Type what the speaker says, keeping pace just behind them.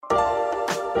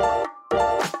Hey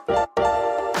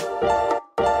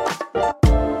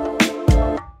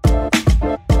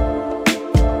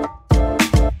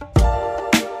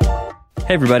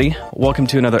everybody, welcome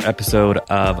to another episode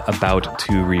of About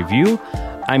to Review.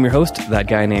 I'm your host, that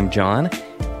guy named John,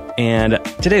 and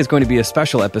today is going to be a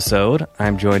special episode.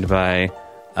 I'm joined by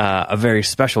a very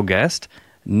special guest,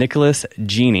 Nicholas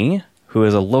Genie, who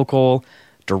is a local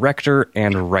director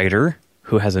and writer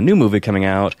who has a new movie coming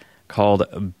out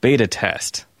called Beta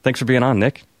Test. Thanks for being on,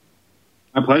 Nick.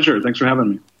 My pleasure. Thanks for having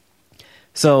me.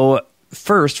 So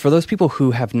first, for those people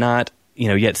who have not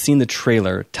yet seen the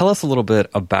trailer, tell us a little bit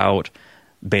about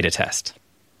Beta Test.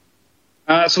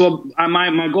 My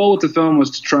goal with the film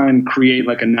was to try and create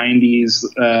like a 90s,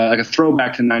 like a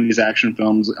throwback to 90s action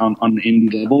films on the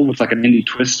indie level with like an indie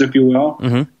twist, if you will.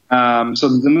 Mm-hmm. So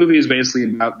the movie is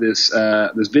basically about this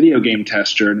video game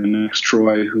tester named Max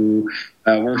Troy who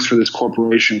works for this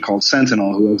corporation called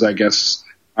Sentinel, who is, I guess,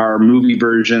 our movie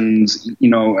versions, it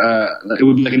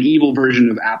would be like an evil version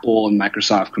of Apple and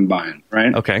Microsoft combined,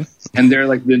 right? Okay. And they're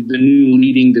like the new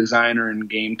leading designer in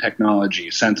game technology.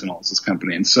 Sentinel is this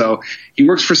company. And so he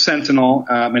works for Sentinel,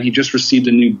 and he just received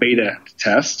a new beta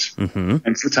test,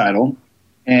 hence the title.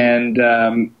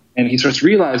 And he starts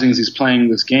realizing as he's playing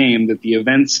this game that the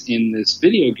events in this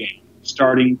video game are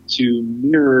starting to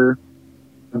mirror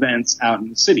events out in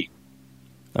the city.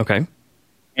 Okay.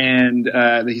 And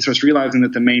he starts realizing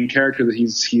that the main character that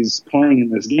he's playing in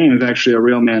this game is actually a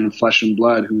real man of flesh and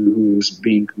blood who's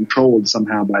being controlled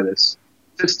somehow by this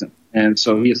system. And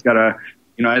so he's got to,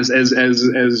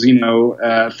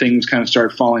 things kind of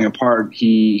start falling apart,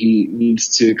 he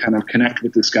needs to kind of connect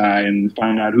with this guy and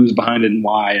find out who's behind it and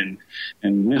why,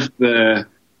 and lift the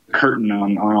curtain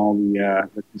on all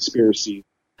the conspiracy.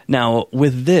 Now,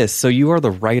 with this, so you are the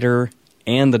writer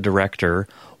and the director.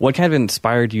 What kind of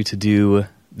inspired you to do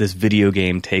this video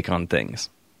game take on things?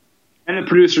 And the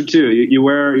producer too. You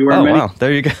wear oh, many. Wow,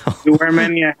 there you go. You wear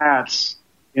many hats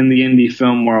in the indie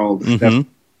film world. Mm-hmm.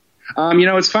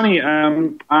 It's funny.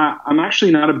 I'm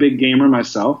actually not a big gamer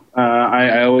myself.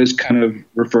 I always kind of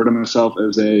refer to myself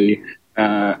as a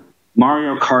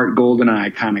Mario Kart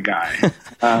GoldenEye kind of guy.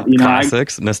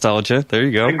 Classics, nostalgia. There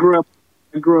you go.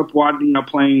 I grew up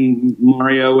playing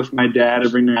Mario with my dad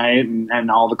every night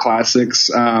and all the classics.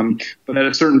 But at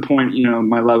a certain point,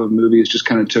 my love of movies just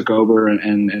kind of took over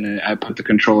and I put the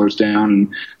controllers down.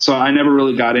 And so I never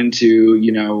really got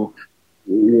into,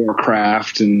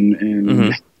 Warcraft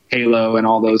and Halo and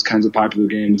all those kinds of popular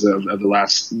games of the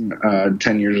last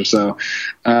 10 years or so.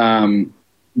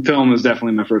 Film is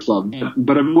definitely my first love.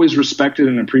 But I've always respected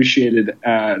and appreciated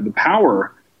the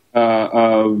power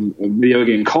of video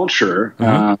game culture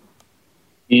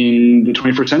in the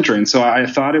 21st century. And so I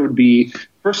thought it would be,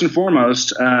 first and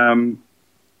foremost, I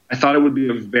thought it would be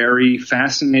a very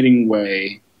fascinating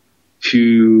way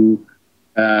to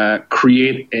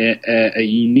create a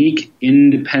unique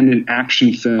independent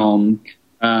action film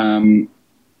and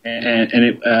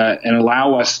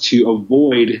allow us to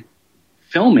avoid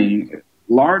filming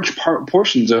large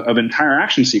portions of entire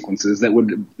action sequences that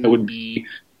would be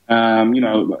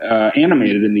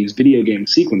animated in these video game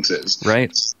sequences.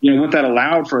 Right. What that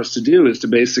allowed for us to do is to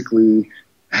basically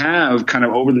have kind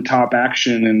of over-the-top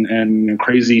action and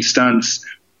crazy stunts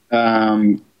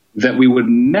that we would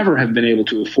never have been able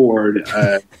to afford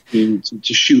to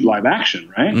shoot live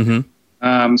action, right?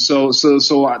 Mm-hmm. So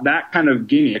that kind of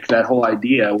gimmick, that whole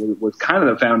idea was kind of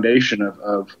the foundation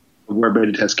of where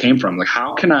Beta Test came from. Like,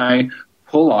 how can I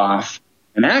pull off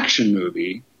an action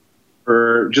movie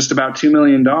for just about $2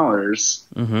 million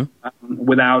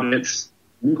without it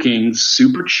looking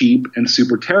super cheap and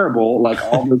super terrible, like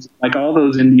all those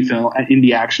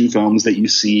indie action films that you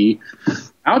see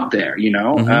out there.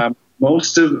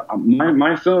 Most of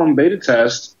my film Beta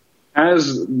Test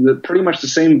has pretty much the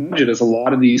same budget as a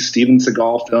lot of these Steven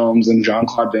Seagal films and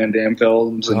Jean-Claude Van Damme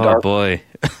films and Dark films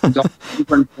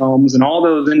and all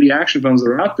those indie action films that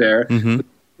are out there. Mm-hmm. The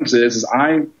difference is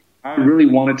I really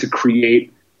wanted to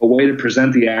create a way to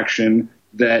present the action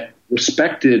that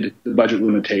respected the budget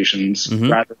limitations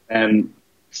rather than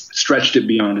stretched it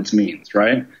beyond its means,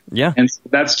 right? Yeah. And so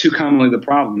that's too commonly the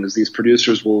problem, is these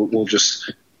producers will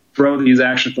just throw these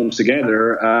action films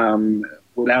together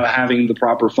without having the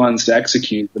proper funds to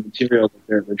execute the material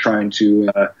that they're trying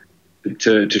to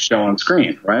show on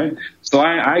screen, right? So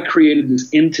I created this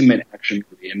intimate action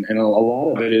movie, and a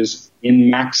lot of it is in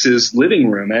Max's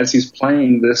living room as he's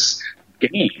playing this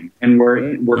game, and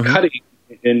we're cutting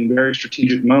in very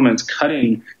strategic moments,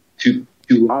 cutting to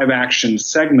live action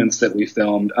segments that we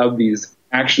filmed of these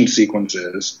action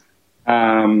sequences that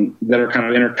are kind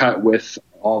of intercut with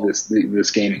all this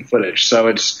gaming footage. So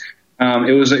it's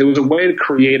it was a way to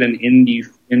create an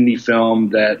indie film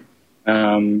that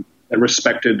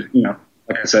respected,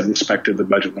 like I said, respected the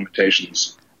budget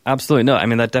limitations. Absolutely. No, I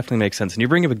mean, that definitely makes sense. And you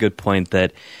bring up a good point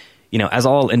that, as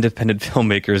all independent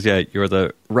filmmakers, you're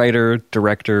the writer,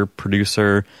 director,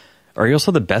 producer. Are you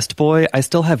also the best boy? I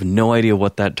still have no idea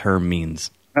what that term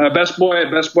means. Best boy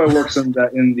works in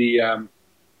the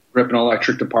grip and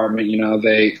electric department.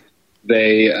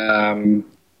 They're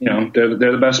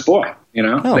the best boy.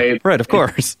 Oh, right, of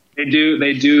course. They do.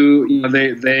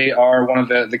 They are one of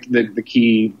the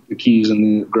keys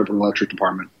in the grip and electric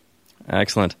department.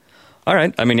 Excellent. All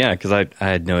right. I mean, yeah, because I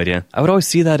had no idea. I would always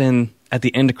see that at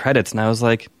the end credits, and I was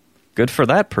like, good for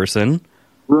that person.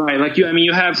 Right. Like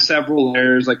you have several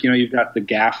layers. Like, you've got the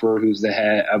gaffer, who's the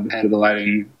head of the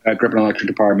lighting grip and electric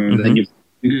department. Mm-hmm. And then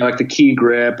you've got like the key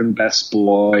grip and best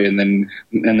boy, and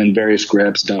then various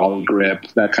grips, dolly grip,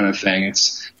 that kind of thing.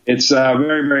 It's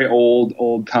very, very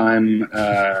old time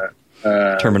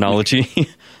terminology.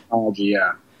 Terminology,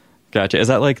 yeah. Gotcha. Is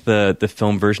that like the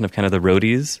film version of kind of the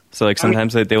roadies? So like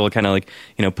sometimes they will kind of like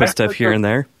put stuff here and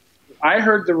there. I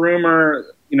heard the rumor,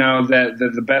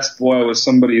 that the best boy was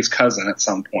somebody's cousin at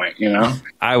some point.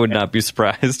 I would not be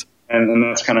surprised. And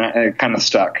that's kind of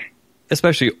stuck.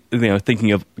 Especially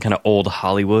thinking of kind of old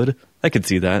Hollywood, I could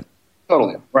see that.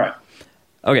 Totally right.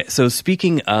 Okay, so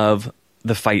speaking of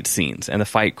the fight scenes and the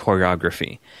fight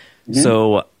choreography,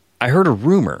 so I heard a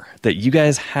rumor that you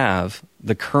guys have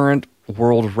the current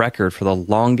world record for the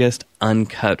longest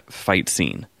uncut fight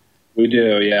scene. We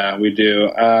do, yeah, we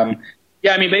do.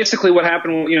 I mean, basically what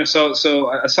happened, so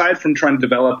aside from trying to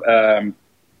develop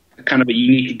kind of a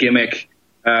unique gimmick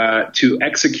to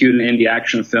execute an indie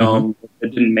action film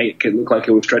that didn't make it look like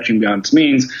it was stretching beyond its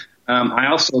means, I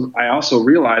also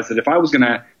realized that if I was going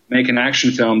to make an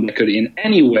action film that could in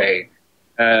any way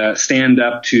stand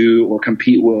up to or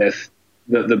compete with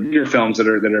the bigger films that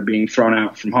are being thrown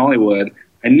out from Hollywood,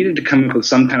 I needed to come up with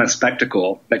some kind of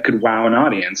spectacle that could wow an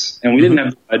audience. And we didn't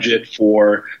have the budget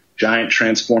for giant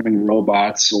transforming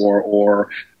robots or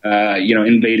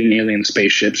invading alien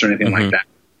spaceships or anything like that.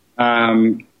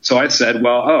 So I said,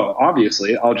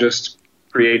 obviously I'll just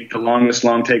create the longest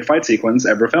long take fight sequence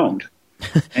ever filmed.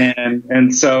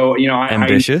 and so,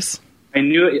 ambitious. I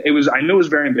knew it was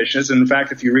very ambitious. And in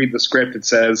fact, if you read the script, it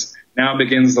says, now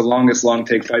begins the longest long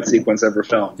take fight sequence ever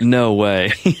filmed. No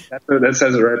way. That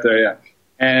says it right there. Yeah.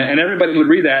 And everybody would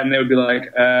read that and they would be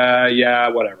like, yeah,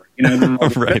 whatever.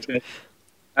 Right.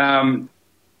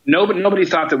 Nobody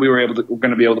thought that we were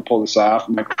going to be able to pull this off.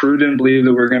 My crew didn't believe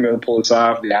that we were going to be able to pull this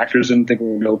off. The actors didn't think we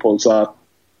were going to be able to pull this off.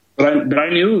 But I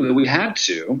knew that we had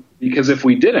to, because if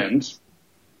we didn't,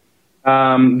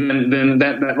 then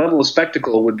that level of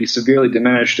spectacle would be severely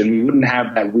diminished, and we wouldn't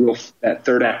have that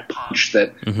third act punch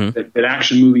that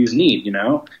action movies need,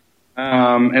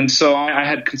 And so I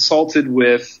had consulted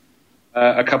with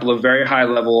a couple of very high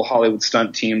level Hollywood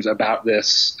stunt teams about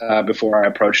this before I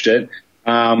approached it.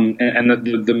 And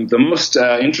the most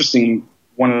interesting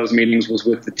one of those meetings was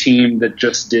with the team that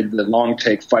just did the long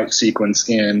take fight sequence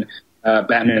in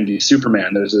Batman v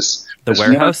Superman. There's this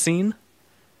warehouse scene.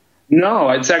 No,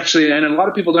 it's actually, and a lot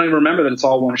of people don't even remember that it's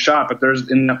all one shot. But there's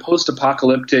in a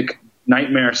post-apocalyptic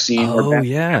nightmare scene where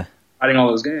Batman's fighting all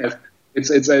those guys.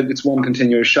 It's one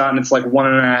continuous shot, and it's like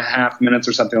 1.5 minutes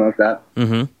or something like that.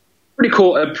 Mm-hmm. Pretty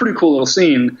cool little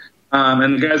scene.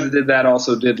 And the guys that did that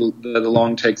also did the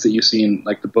long takes that you see in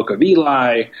like the Book of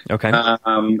Eli. Okay.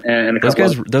 And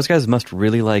those guys must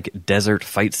really like desert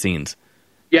fight scenes.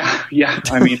 Yeah.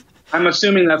 I mean, I'm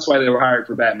assuming that's why they were hired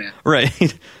for Batman.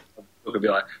 Right. Book of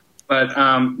Eli. But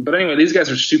anyway, these guys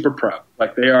are super pro.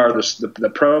 Like they are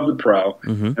the pro of the pro.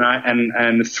 Mm-hmm.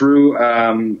 And through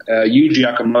Yuji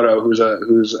Okamoto,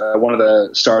 who's one of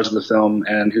the stars of the film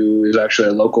and who is actually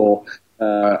a local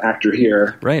actor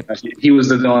here. Right. He was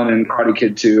the villain in Karate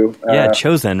Kid 2.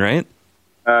 Chozen, right?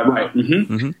 Right.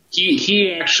 Mm-hmm. Mm-hmm.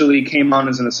 He actually came on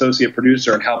as an associate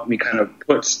producer and helped me kind of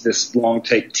put this long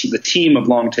take, the team of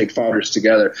long take fighters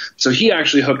together. So he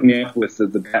actually hooked me up with the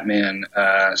Batman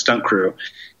stunt crew,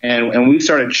 and we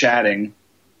started chatting.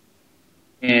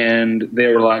 And they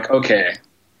were like, "Okay,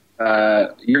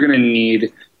 you're going to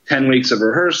need 10 weeks of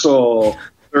rehearsal,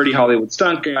 30 Hollywood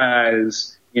stunt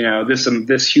guys."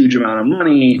 This huge amount of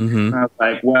money. Mm-hmm. I was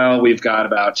like, well, we've got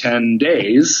about 10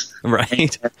 days.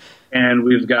 Right. And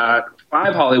we've got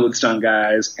 5 Hollywood stunt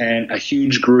guys and a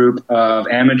huge group of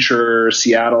amateur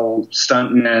Seattle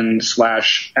stuntmen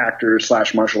 / actors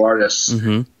 / martial artists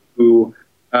who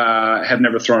have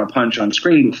never thrown a punch on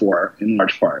screen before, in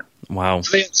large part. Wow.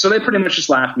 So they pretty much just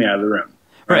laughed me out of the room.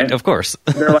 Right, of course.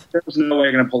 They're like, there's no way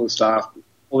you're going to pull this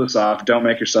off. Don't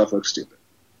make yourself look stupid.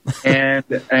 And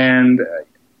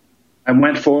I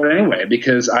went for it anyway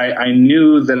because I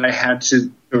knew that I had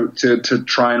to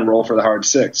try and roll for the hard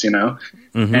six, and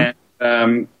we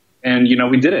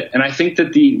did it. And I think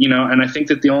that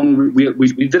the only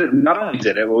we did it, not only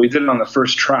did it, but we did it on the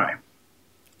first try.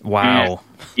 Wow.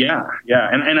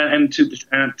 And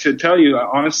to tell you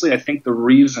honestly, I think the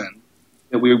reason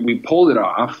that we pulled it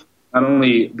off, not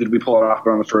only did we pull it off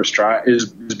but on the first try, is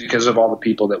because of all the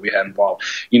people that we had involved.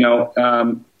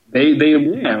 They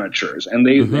were amateurs and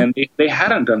they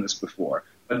hadn't done this before,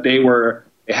 but they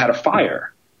had a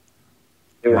fire.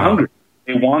 They were hungry.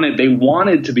 They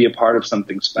wanted to be a part of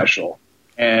something special.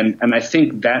 And I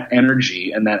think that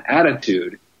energy and that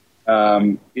attitude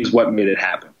is what made it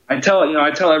happen. I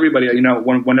tell everybody,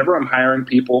 whenever I'm hiring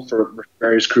people for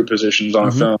various crew positions on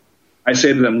a film, I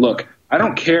say to them, look, I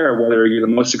don't care whether you're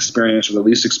the most experienced or the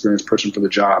least experienced person for the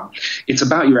job. It's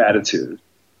about your attitude.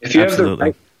 If you have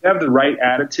the right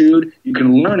attitude, you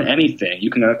can learn anything. You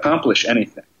can accomplish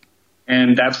anything.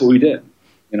 And that's what we did,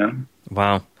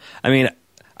 Wow. I mean,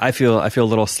 I feel a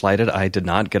little slighted. I did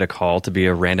not get a call to be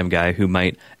a random guy who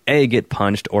might A, get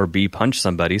punched, or B, punch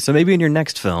somebody. So maybe in your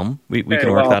next film, we can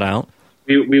work that out.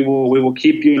 We will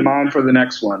keep you in mind for the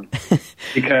next one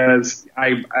because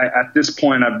I at this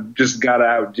point I've just got to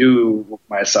outdo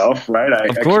myself, right?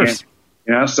 Of course.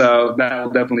 I can't, so that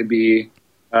will definitely be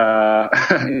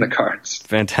in the cards.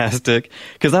 Fantastic.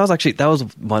 Because that was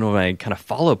one of my kind of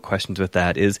follow-up questions with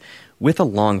that is with a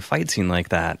long fight scene like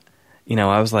that,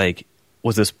 I was like,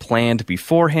 was this planned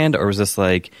beforehand or was this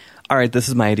like, all right, this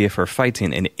is my idea for a fight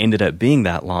scene and it ended up being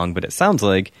that long, but it sounds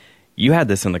like you had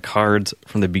this in the cards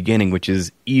from the beginning, which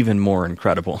is even more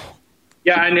incredible.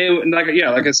 Yeah, I knew. Like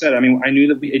I said, I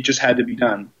knew that it just had to be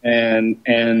done, and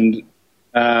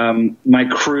my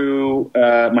crew,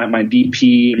 my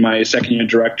DP, my second unit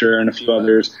director, and a few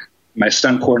others, my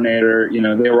stunt coordinator,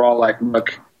 they were all like,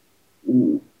 "Look,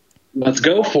 let's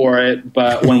go for it,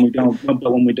 but when we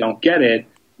don't get it,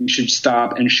 we should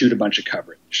stop and shoot a bunch of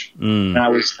coverage." And I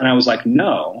was like,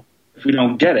 "No, if we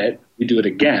don't get it, we do it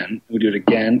again, and we do it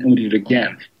again, and we do it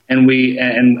again, and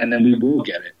then we will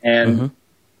get it." And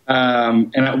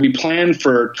we planned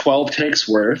for 12 takes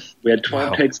worth. We had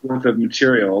 12 takes worth of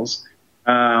materials.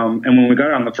 And when we got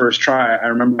it on the first try, I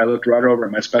remember I looked right over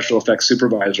at my special effects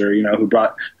supervisor,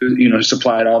 who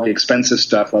supplied all the expensive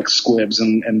stuff like squibs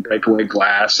and breakaway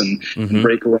glass and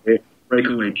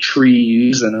breakaway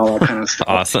trees and all that kind of stuff.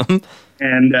 Awesome.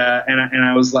 And I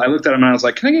looked at him and I was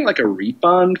like, "Can I get like a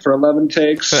refund for 11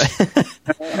 takes?"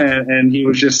 and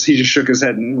he just shook his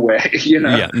head no way,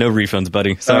 Yeah, no refunds,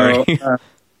 buddy. Sorry. So,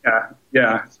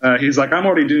 he's like, "I'm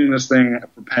already doing this thing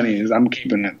for pennies. I'm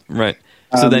keeping it." Right.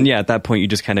 So then, at that point, you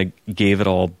just kind of gave it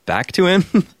all back to him.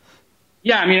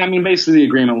 Yeah, I mean, basically the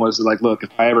agreement was like, look, if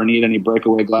I ever need any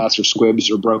breakaway glass or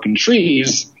squibs or broken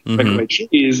trees,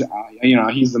 he's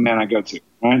the man I go to,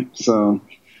 right? So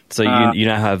you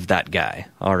now have that guy.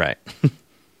 All right.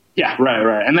 Yeah,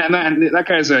 right. And that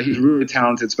guy's he's a really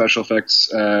talented special effects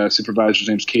supervisor. His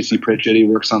name's Casey Pritchett. He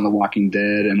works on The Walking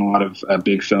Dead and a lot of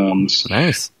big films.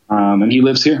 Nice. And he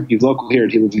lives here. He's local here.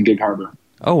 He lives in Gig Harbor.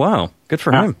 Oh, wow. Good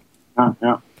for him.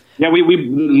 Yeah, we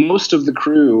most of the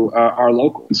crew are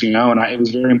locals, and it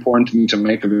was very important to me to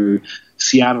make a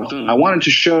Seattle film. I wanted to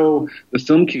show the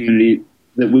film community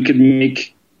that we could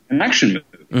make an action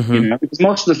movie, because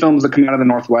most of the films that come out of the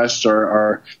Northwest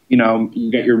are you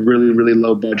get your really, really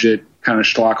low budget kind of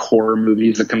schlock horror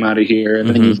movies that come out of here, and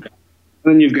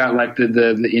then you've got like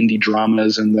the indie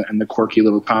dramas and the quirky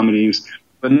little comedies.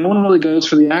 But no one really goes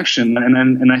for the action,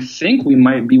 and I think we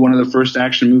might be one of the first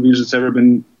action movies that's ever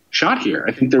been shot here.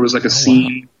 I think there was like a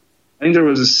scene. Wow. I think there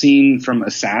was a scene from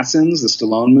Assassins, the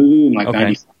Stallone movie, in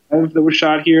 '95 that was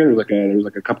shot here. There was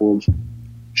a couple of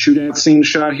shootout scenes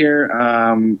shot here.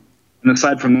 And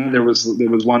aside from that, there was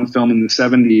one film in the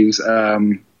 '70s.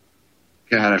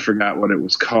 God, I forgot what it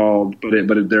was called, but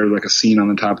there was like a scene on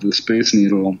the top of the Space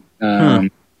Needle,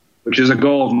 which is a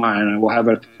goal of mine. I will have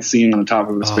a scene on the top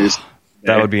of the Space Needle.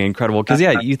 That would be incredible. Because,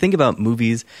 you think about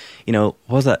movies, what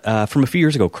was that, from a few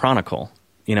years ago, Chronicle,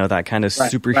 that kind of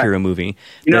superhero movie.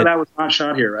 That was not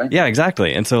shot here, right? Yeah,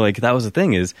 exactly. And so, that was the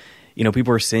thing is,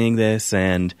 people were seeing this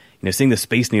and, seeing the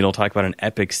Space Needle talk about an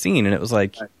epic scene. And it was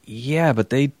like, yeah, but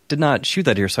they did not shoot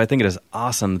that here. So I think it is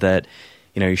awesome that,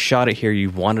 you shot it here. You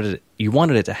wanted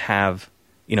it to have,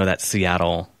 that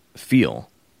Seattle feel.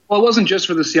 Well, it wasn't just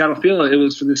for the Seattle feel; it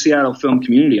was for the Seattle film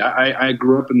community. I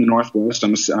grew up in the Northwest.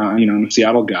 I'm a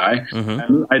Seattle guy.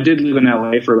 I did live in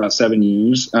LA for about 7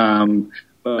 years,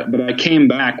 but I came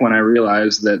back when I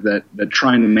realized that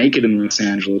trying to make it in Los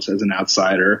Angeles as an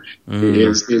outsider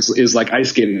is like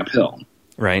ice skating uphill.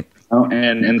 Right.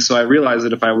 And so I realized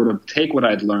that if I were to take what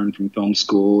I'd learned from film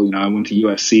school, I went to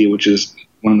USC, which is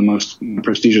one of the most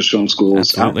prestigious film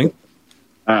schools. Absolutely.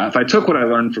 If I took what I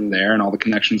learned from there and all the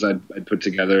connections I'd put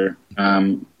together,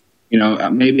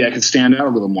 maybe I could stand out a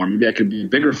little more. Maybe I could be a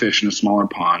bigger fish in a smaller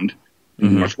pond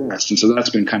in the Northwest. And so that's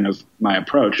been kind of my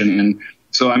approach. And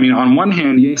so, I mean, on one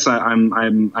hand, yes,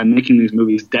 I'm making these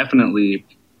movies definitely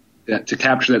to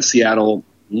capture that Seattle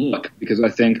look, because I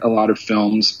think a lot of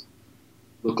films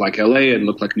look like LA and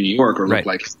look like New York or look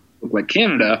like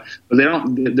Canada, but they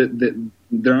don't.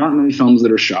 There aren't many films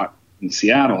that are shot in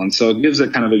Seattle, and so it gives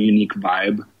it kind of a unique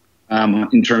vibe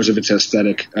in terms of its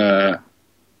aesthetic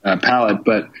palette.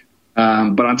 But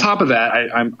on top of that,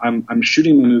 I'm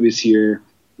shooting my movies here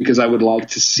because I would like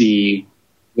to see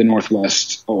the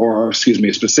Northwest, or excuse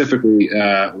me, specifically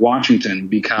Washington,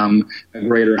 become a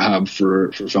greater hub for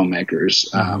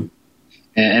filmmakers.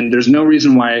 And there's no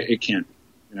reason why it can't.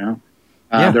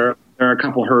 There are a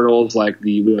couple hurdles, like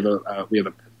we have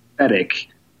a pathetic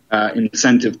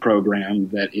incentive program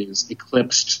that is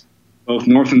eclipsed both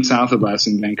north and south of us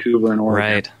in Vancouver and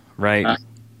Oregon. Right.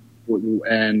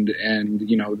 And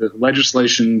the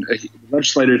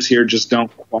legislators here just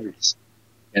don't quite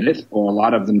get it, or a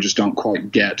lot of them just don't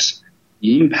quite get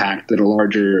the impact that a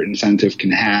larger incentive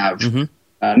can have,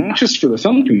 not just for the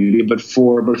film community, but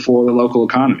for the local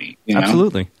economy.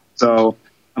 Absolutely. So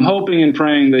I'm hoping and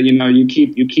praying that you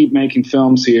keep making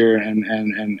films here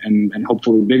and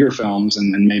hopefully bigger films,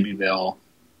 and maybe they'll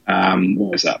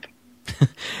rise up.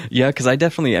 Yeah, because I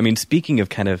mean, speaking of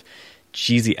kind of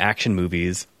cheesy action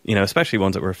movies, especially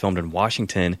ones that were filmed in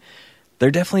Washington, there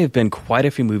definitely have been quite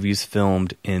a few movies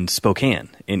filmed in Spokane,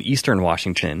 in eastern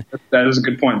Washington. That is a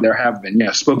good point. There have been,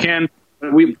 yeah. Spokane,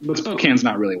 but Spokane's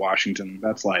not really Washington.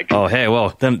 That's like... Oh, hey, well,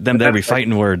 them there'd be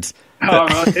fighting words.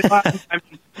 I've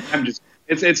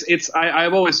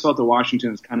always felt that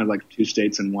Washington is kind of like two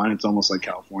states in one. It's almost like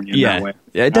California in that way.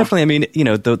 Yeah, definitely. I mean,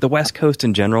 the West Coast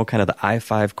in general, kind of the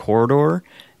I-5 corridor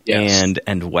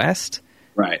and west,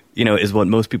 right? Is what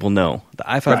most people know. The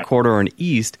I-5 corridor and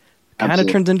east kind of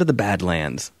turns into the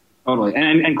Badlands. Totally,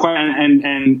 and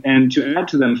to add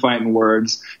to them fighting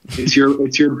words, it's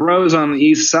your bros on the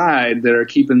east side that are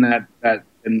keeping that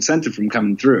incentive from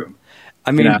coming through. I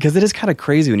mean, because it is kind of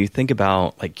crazy when you think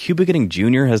about, like, Cuba Gooding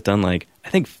Jr. has done, like, I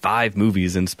think 5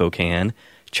 movies in Spokane.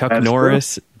 Chuck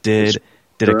Norris did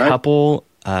a couple.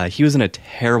 He was in a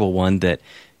terrible one that,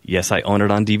 yes, I own it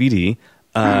on DVD,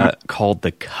 called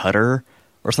The Cutter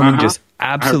or something. Just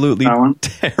absolutely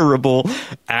terrible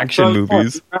action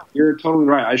movies. You're totally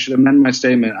right. I should amend my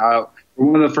statement. We're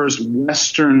one of the first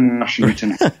Western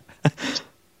Washington.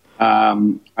 I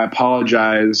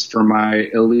apologize for my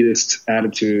elitist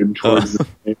attitude towards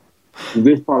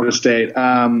this part of the state.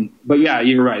 But yeah,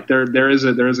 you're right. There is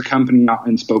a company out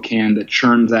in Spokane that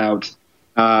churns out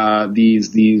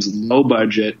these low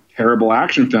budget, terrible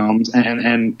action films,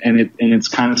 and it's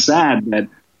kind of sad that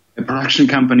a production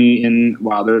company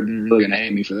they're really gonna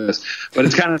hate me for this, but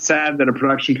it's kind of sad that a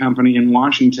production company in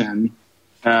Washington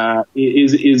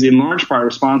is in large part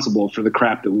responsible for the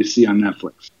crap that we see on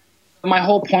Netflix. My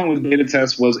whole point with Beta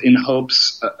Test was in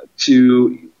hopes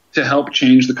to help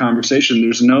change the conversation.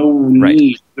 There's no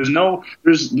need. There's no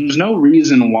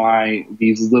reason why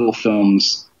these little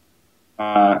films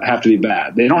have to be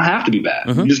bad. They don't have to be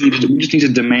bad. We just need to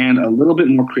demand a little bit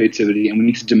more creativity, and we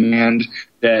need to demand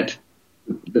that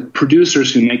the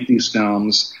producers who make these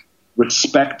films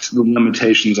respect the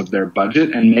limitations of their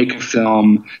budget and make a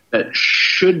film that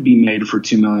should be made for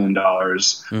 $2 million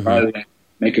rather than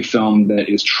make a film that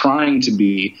is trying to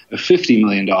be a $50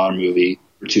 million movie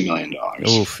for $2 million.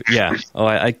 Oof, yeah. Oh,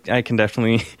 I can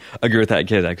definitely agree with that,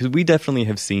 because we definitely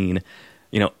have seen,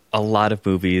 a lot of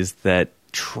movies that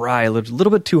try a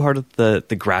little bit too hard with the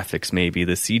graphics, maybe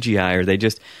the CGI, or they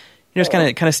just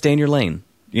kind of stay in your lane.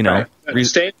 Right.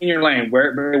 Stay in your lane.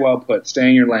 Very well put. Stay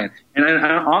in your lane. And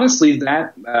honestly,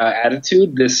 that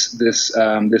attitude, this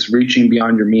reaching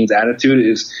beyond your means attitude,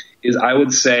 is I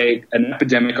would say an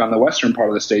epidemic on the western part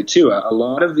of the state too. A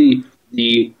lot of the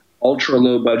ultra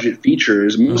low budget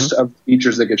features, most of the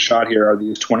features that get shot here are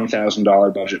these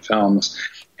 $20,000 budget films,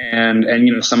 and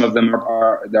some of them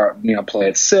are play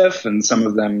at SIFF, and some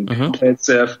of them play at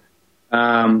SIFF.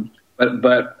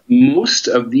 But most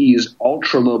of these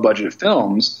ultra low budget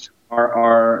films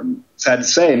are sad to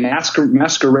say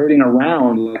masquerading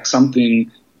around like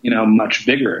something much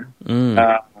bigger. And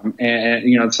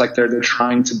it's like they're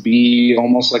trying to be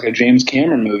almost like a James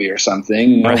Cameron movie or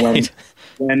something.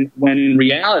 When in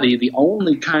reality, the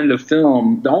only kind of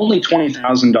film, the only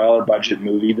 $20,000 budget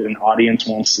movie that an audience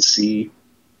wants to see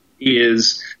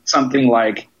is something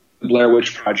like the Blair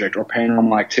Witch Project or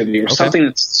Paranormal Activity or something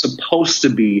that's supposed to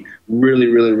be really,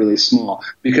 really, really small.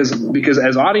 Because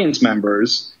as audience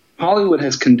members, Hollywood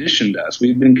has conditioned us.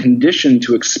 We've been conditioned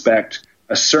to expect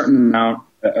a certain amount,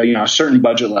 a certain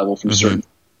budget level from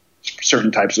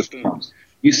certain types of films.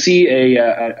 You see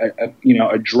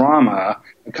a drama,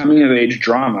 a coming of age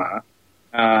drama,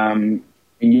 and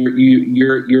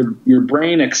your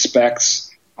brain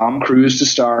expects Tom Cruise to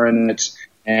star in it,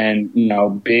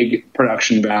 and big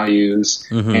production values,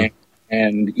 and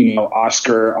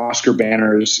Oscar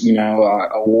banners,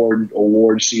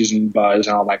 award season buzz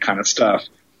and all that kind of stuff.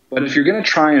 But if you're going to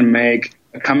try and make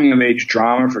a coming of age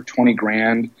drama for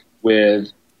 $20,000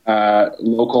 with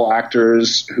local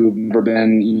actors who've never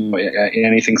been in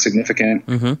anything significant,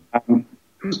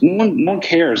 no one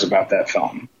cares about that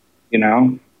film.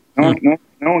 No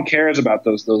one cares about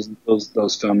those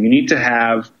films. You need to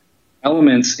have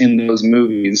elements in those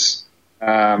movies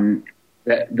that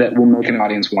will make an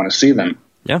audience want to see them.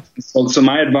 Yeah. So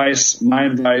my advice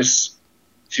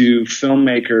to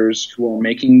filmmakers who are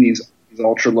making these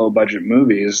ultra low budget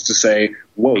movies to say,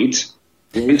 raise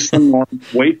some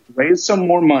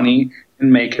more money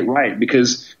and make it right,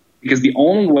 because the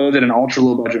only way that an ultra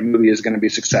low budget movie is going to be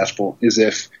successful is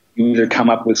if you either come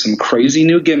up with some crazy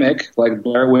new gimmick like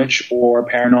Blair Witch or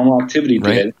Paranormal Activity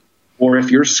did, or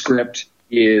if your script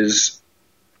is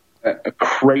a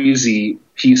crazy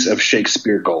piece of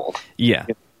Shakespeare gold. Yeah,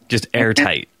 just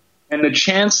airtight. And the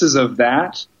chances of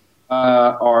that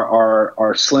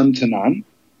are slim to none.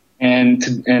 And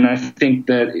I think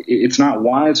that it's not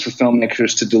wise for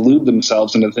filmmakers to delude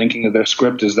themselves into thinking that their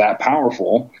script is that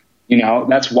powerful.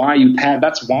 That's why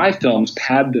films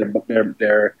pad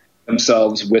their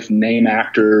themselves with name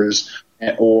actors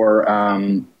or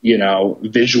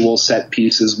visual set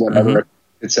pieces, whatever.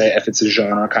 If it's a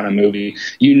genre kind of movie,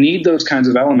 you need those kinds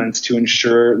of elements to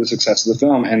ensure the success of the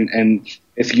film. And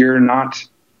if you're not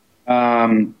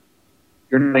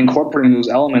incorporating those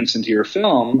elements into your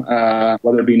film,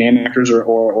 whether it be name actors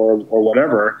or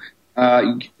whatever,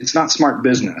 it's not smart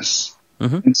business.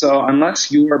 And so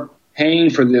unless you are paying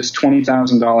for this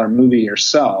 $20,000 movie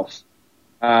yourself,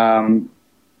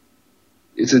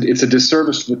 it's a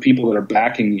disservice to the people that are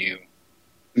backing you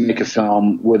to make a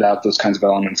film without those kinds of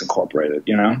elements incorporated,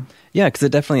 Yeah, because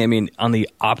it definitely, on the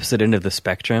opposite end of the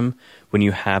spectrum, when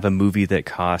you have a movie that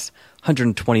costs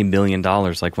 $120 million,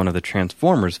 like one of the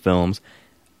Transformers films,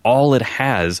 all it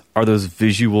has are those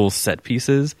visual set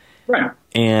pieces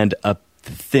and a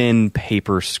thin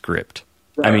paper script.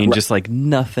 Just like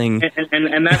nothing.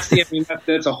 And that's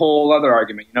that's a whole other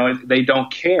argument. They don't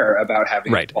care about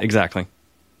having exactly,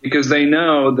 because they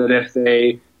know that if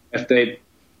they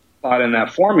plot in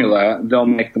that formula, they'll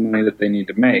make the money that they need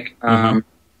to make. I'm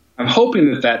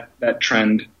hoping that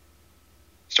trend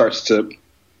starts to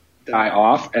die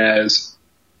off as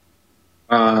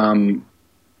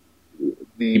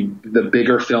the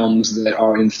bigger films that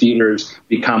are in theaters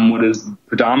become what is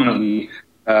predominantly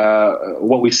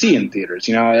what we see in theaters.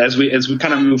 As we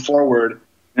kind of move forward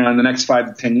in the next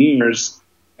 5 to 10 years,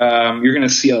 you're going to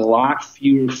see a lot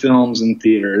fewer films in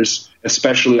theaters,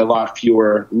 especially a lot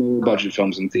fewer lower budget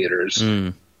films in theaters.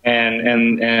 And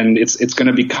it's going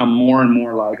to become more and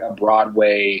more like a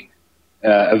Broadway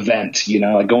event,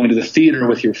 like going to the theater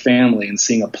with your family and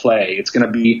seeing a play. It's going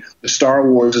to be the Star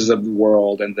Warses of the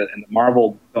world and the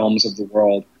Marvel films of the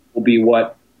world will be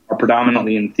what are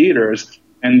predominantly in theaters,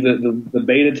 and the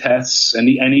beta tests and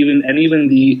even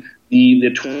the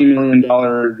 $20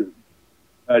 million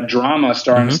drama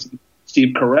starring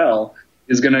Steve Carell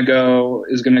is going to go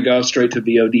straight to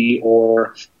VOD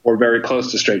or very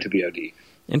close to straight to VOD.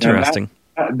 Interesting.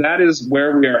 That is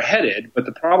where we are headed, but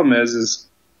the problem is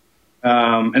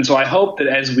and so I hope that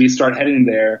as we start heading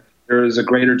there is a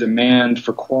greater demand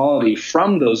for quality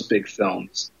from those big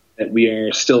films that we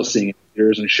are still seeing in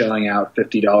theaters and shelling out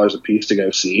 $50 a piece to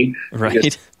go see. Right.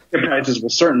 Because ticket prices will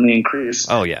certainly increase.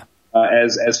 Oh yeah.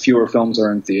 As fewer films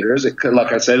are in theaters, it could,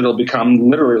 like I said, it'll become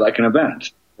literally like an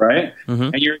event, right?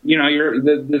 And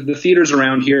the theaters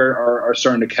around here are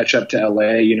starting to catch up to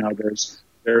LA.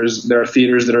 There are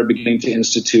theaters that are beginning to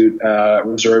institute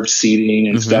reserved seating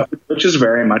and stuff, which is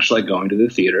very much like going to the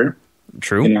theater.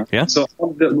 True. Yeah. So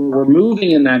we're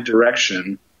moving in that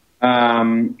direction, but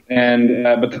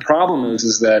the problem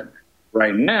is that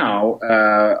right now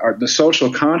the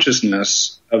social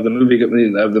consciousness of the movie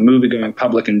going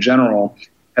public in general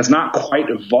has not quite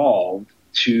evolved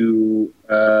to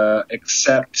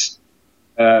accept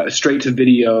a straight to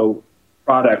video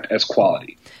product as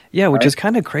quality. Yeah, which is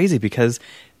kind of crazy because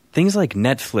things like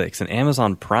Netflix and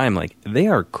Amazon Prime, they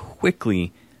are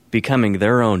quickly becoming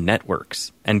their own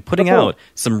networks and putting out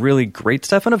some really great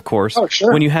stuff. And of course,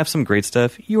 when you have some great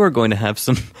stuff, you are going to have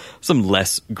some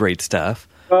less great stuff.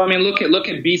 Well, I mean, look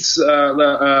at Beasts.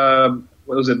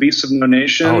 What was it, Beasts of No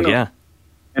Nation? Oh yeah,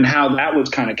 and how that was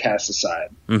kind of cast aside,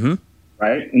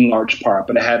 right, in large part.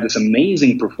 But it had this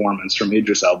amazing performance from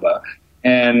Idris Elba,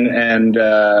 and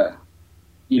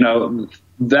you know,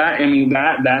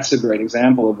 that's a great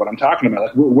example of what I'm talking about.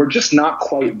 Like, we're just not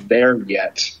quite there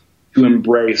yet to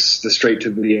embrace the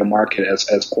straight-to-video market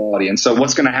as quality. And so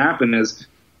what's going to happen is,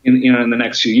 in the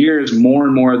next few years, more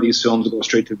and more of these films will go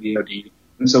straight to VOD.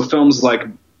 And so films like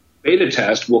Beta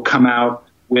Test will come out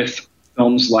with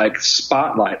films like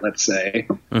Spotlight, let's say,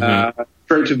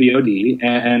 straight to VOD,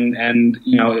 and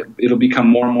you know, it'll become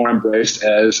more and more embraced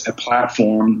as a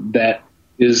platform that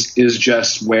is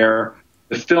just where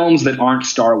the films that aren't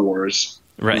Star Wars,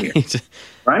 right?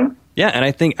 Right? Yeah, and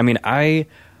I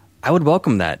would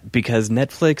welcome that, because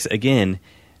Netflix, again,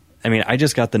 I mean, I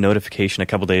just got the notification a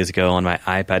couple days ago on my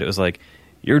iPad. It was like,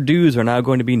 your dues are now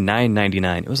going to be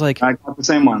 $9.99. It was like, I got the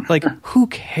same one. Like, who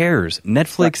cares?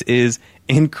 Netflix is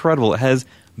incredible. It has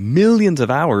millions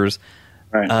of hours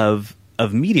of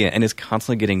media and is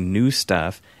constantly getting new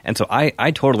stuff. And so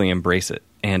I totally embrace it.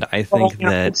 And I think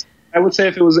that I would say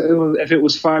if it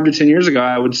was 5 to 10 years ago,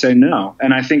 I would say no.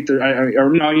 And I think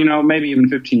that maybe even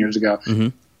 15 years ago.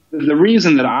 The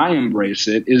reason that I embrace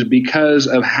it is because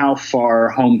of how far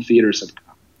home theaters have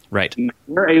come. Right.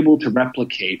 We're able to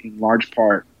replicate, in large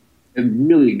part, a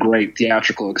really great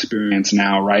theatrical experience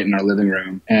now right in our living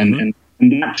room. And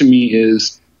that, to me,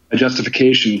 is a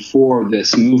justification for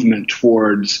this movement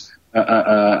towards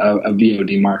a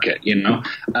VOD market, you know?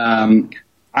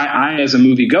 I, as a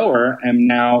moviegoer, am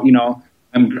now, you know,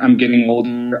 I'm getting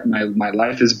older. My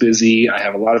life is busy. I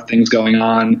have a lot of things going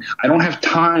on. I don't have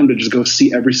time to just go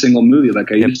see every single movie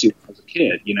like I used to when I was a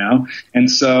kid, you know? And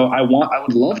so I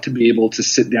would love to be able to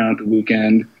sit down at the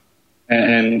weekend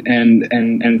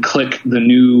and click the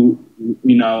new,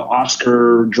 you know,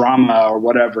 Oscar drama or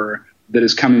whatever that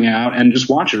is coming out and just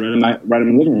watch it right in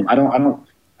the living room. I don't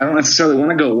necessarily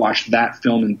want to go watch that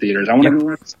film in theaters. I want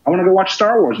to go watch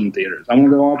Star Wars in theaters. I want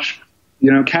to go watch,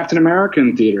 you know, Captain America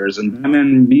in theaters and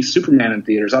Batman v Superman in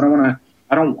theaters. Those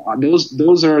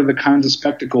are the kinds of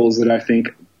spectacles that I think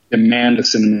demand a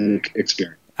cinematic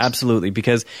experience. Absolutely,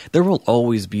 because there will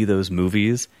always be those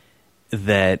movies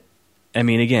that, I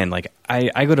mean, again, like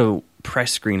I go to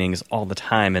press screenings all the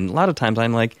time, and a lot of times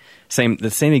I'm like,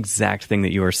 the same exact thing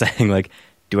that you were saying, like,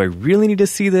 do I really need to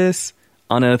see this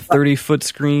on a 30-foot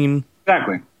screen?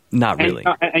 Exactly. Not really.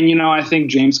 And you know, I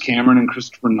think James Cameron and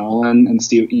Christopher Nolan and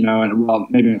Steve, you know, and well,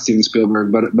 maybe not Steven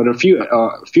Spielberg, but a few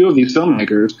of these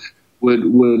filmmakers would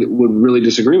really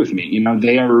disagree with me. You know,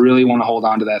 they really want to hold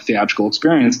on to that theatrical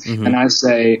experience, and I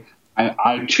say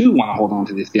I too want to hold on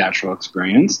to the theatrical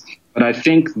experience, but I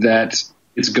think that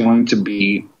it's going to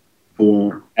be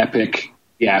for epic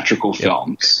theatrical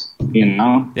films, you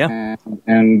know? Yeah.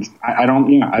 And I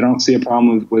don't see a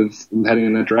problem with heading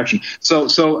in that direction.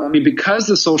 So I mean, because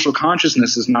the social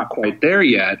consciousness is not quite there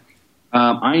yet,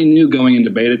 I knew going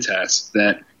into Beta Test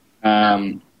that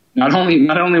not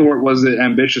only was it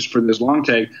ambitious for this long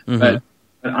take, but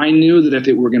I knew that if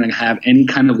it were going to have any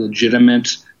kind of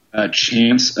legitimate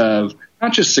chance of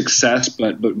not just success,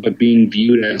 but being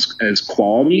viewed as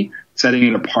quality, setting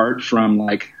it apart from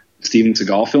like Steven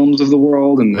Seagal films of the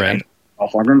world and the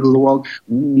Dolph Lundgrens of the world,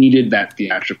 we needed that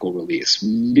theatrical release. We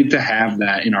needed to have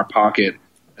that in our pocket,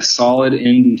 a solid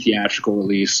indie theatrical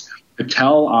release to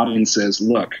tell audiences,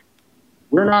 look,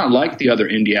 we're not like the other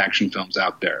indie action films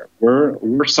out there.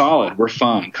 We're solid. We're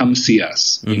fun. Come see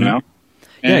us, you know?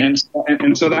 And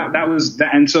so that was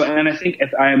that. And I think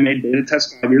if I made Beta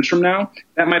Test 5 years from now,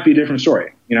 that might be a different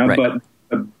story, you know, but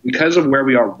because of where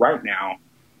we are right now,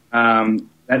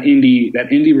 that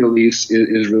indie release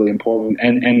is really important.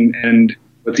 And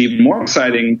what's even more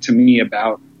exciting to me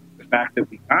about the fact that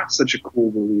we got such a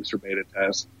cool release for Beta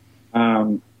Test,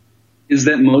 is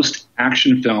that most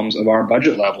action films of our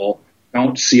budget level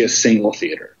don't see a single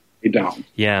theater. They don't.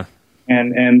 Yeah.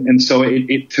 And so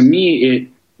it to me,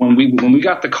 when we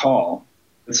got the call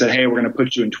that said, hey, we're going to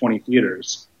put you in 20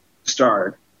 theaters to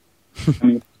start. I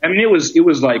mean, it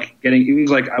was like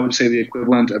I would say the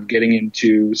equivalent of getting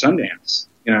into Sundance,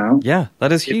 you know? Yeah,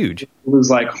 that is huge. It was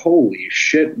like, holy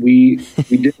shit, we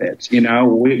did it. You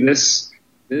know,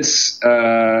 this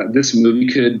movie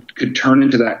could turn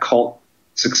into that cult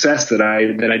success that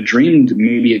I dreamed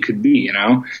maybe it could be, you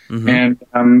know? And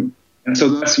so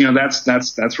that's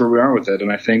where we are with it.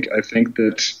 And I think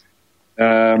that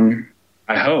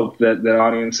I hope that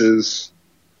audiences,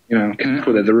 you know, connect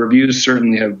with it. The reviews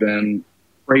certainly have been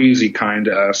crazy kind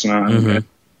to us, and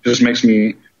just makes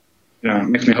me,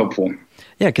 makes me hopeful.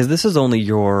 Yeah, because this is only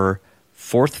your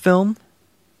fourth film.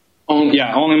 Only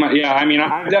my. Yeah, I mean,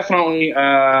 I've definitely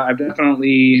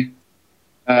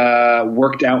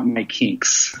worked out my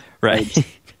kinks. Right.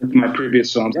 With my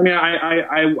previous films. I mean,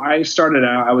 I started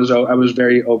out. I was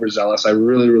very overzealous. I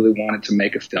really, really wanted to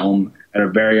make a film at a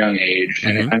very young age,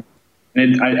 and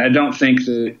I don't think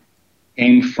that it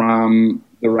came from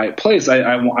the right place.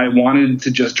 I wanted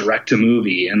to just direct a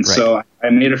movie, and so I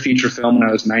made a feature film when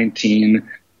I was 19.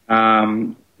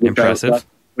 Impressive.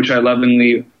 Which I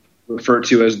lovingly refer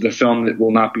to as the film that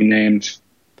will not be named.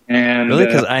 And really,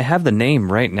 because I have the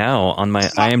name right now on my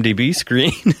IMDb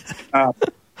screen.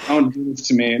 Don't do this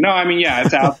to me. No, I mean, yeah,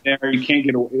 it's out there. You can't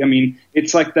get away. I mean,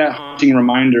 it's like that haunting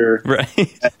reminder,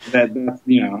 right? That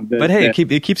but hey,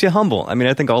 it keeps you humble. I mean,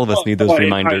 I think all of us need those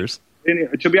reminders.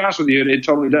 To be honest with you, it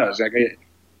totally does. Like,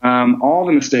 all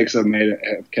the mistakes I've made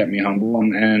have kept me humble,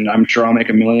 and I'm sure I'll make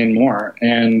a million more.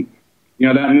 And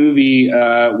that movie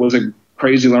was a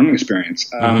crazy learning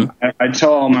experience. I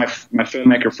tell all my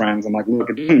filmmaker friends, I'm like, look,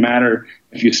 it doesn't matter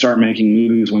if you start making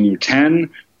movies when you're 10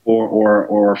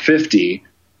 or 50.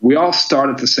 We all start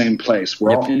at the same place.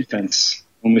 We're all infants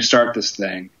when we start this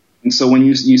thing. And so when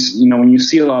you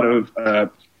see a lot of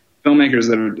filmmakers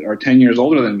that are 10 years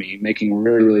older than me making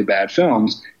really, really bad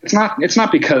films, it's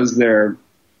not because they're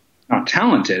not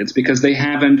talented. It's because they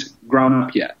haven't grown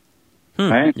up yet.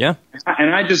 Right? Yeah.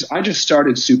 And I just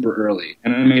started super early,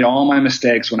 and I made all my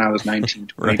mistakes when I was 19,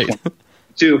 20, right.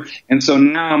 22. And so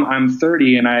now I'm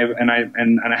 30, and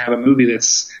I have a movie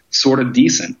that's sort of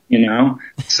decent,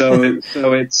 So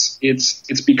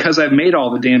it's because I've made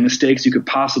all the damn mistakes you could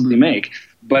possibly make.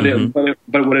 But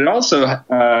but what it also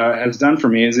has done for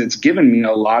me is it's given me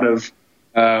a lot of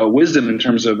wisdom in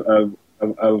terms of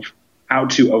how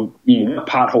to what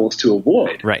potholes to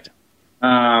avoid. Right.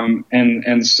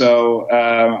 And so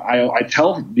I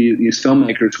tell these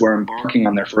filmmakers who are embarking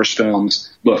on their first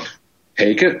films, look,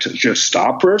 take it, just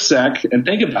stop for a sec and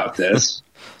think about this,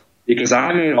 because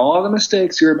I made all the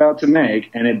mistakes you're about to make,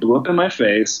 and it blew up in my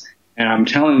face, and I'm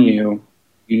telling you,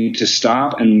 you need to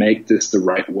stop and make this the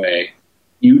right way.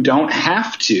 You don't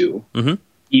have to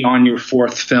be on your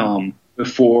fourth film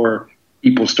before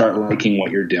people start liking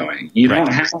what you're doing. You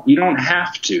don't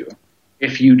have to.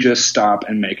 If you just stop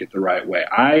and make it the right way.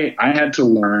 I had to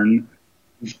learn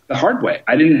the hard way.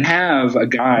 I didn't have a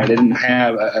guide. I didn't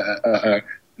have an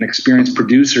experienced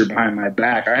producer behind my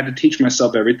back. I had to teach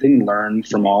myself everything, learn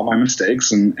from all my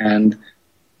mistakes, and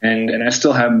I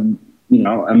still have a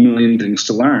million things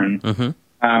to learn.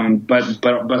 But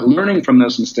learning from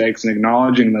those mistakes and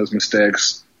acknowledging those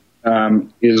mistakes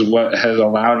is what has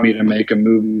allowed me to make a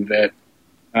movie that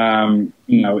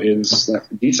is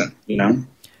decent.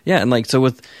 Yeah, and so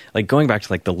with going back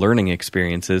to the learning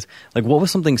experiences, what was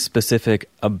something specific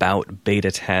about Beta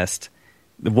Test?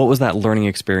 What was that learning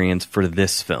experience for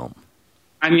this film?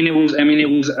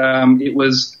 It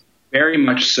was very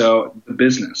much so the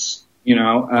business. One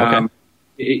of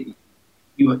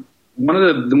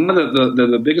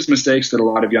the biggest mistakes that a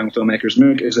lot of young filmmakers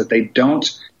make is that they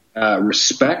don't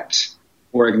respect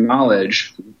or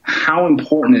acknowledge how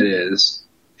important it is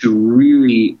to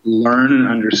really learn and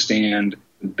understand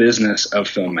the business of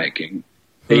filmmaking.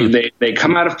 They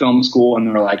come out of film school and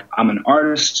they're like, I'm an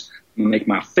artist, I'm gonna make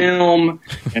my film,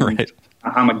 and right.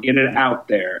 I'm gonna get it out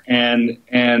there. And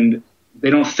they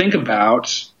don't think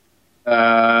about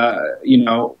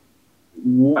what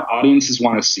audiences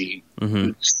want to see,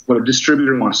 what a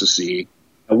distributor wants to see,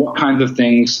 what kinds of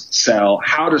things sell,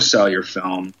 how to sell your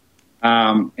film.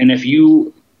 And if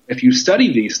you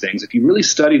study these things, if you really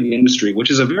study the industry, which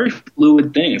is a very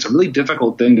fluid thing, it's a really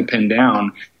difficult thing to pin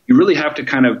down. You really have to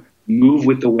kind of move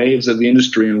with the waves of the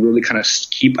industry and really kind of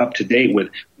keep up to date with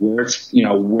where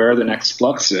where the next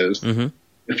flux is.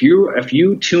 If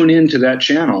you tune into that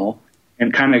channel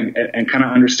and kind of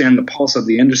understand the pulse of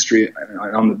the industry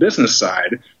on the business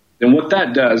side, then what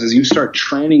that does is you start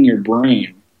training your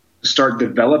brain to start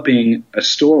developing a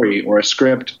story or a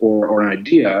script or an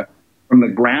idea from the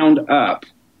ground up,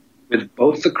 with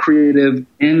both the creative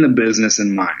and the business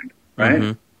in mind, right?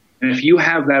 And if you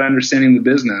have that understanding of the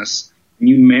business and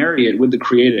you marry it with the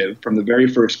creative from the very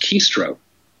first keystroke,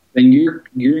 then you're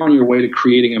on your way to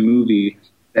creating a movie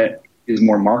that is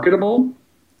more marketable,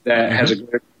 that has a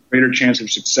greater chance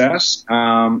of success,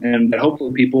 and that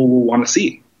hopefully people will want to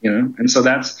see. And so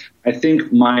that's, I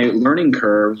think, my learning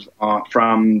curve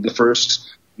from the first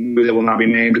movie that will not be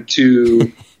named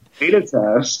to Beta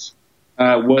Test.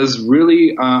 Was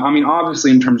really, obviously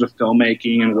in terms of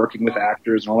filmmaking and working with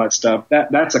actors and all that stuff,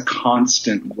 that's a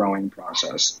constant growing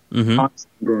process. But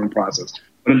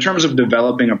in terms of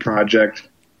developing a project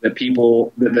that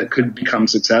people that could become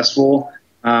successful.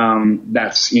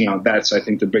 That's I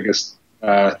think the biggest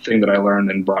thing that I learned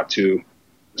and brought to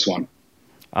this one.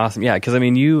 Awesome. Yeah. Cause I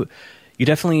mean, you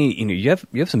definitely, you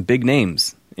have some big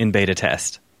names in beta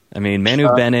test. I mean, Manu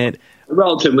Bennett,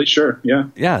 relatively sure. Yeah.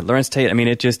 Yeah. Lawrence Tate. I mean,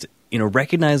 it just,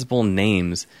 recognizable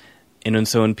names. And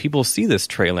so when people see this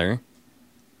trailer,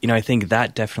 I think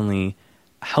that definitely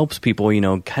helps people,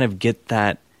 kind of get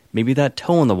that, maybe that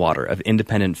toe in the water of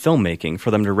independent filmmaking for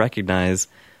them to recognize,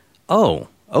 oh,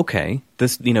 okay,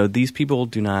 this, these people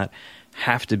do not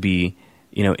have to be,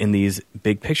 in these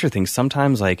big picture things.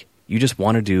 Sometimes, like, you just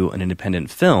want to do an independent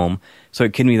film, so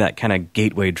it can be that kind of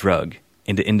gateway drug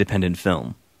into independent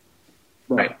film.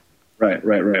 Right.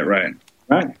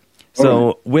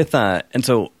 So with and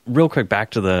so real quick,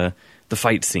 back to the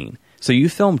fight scene. So you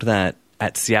filmed that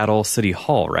at Seattle City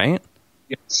Hall, right?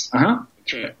 Yes.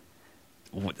 That's right.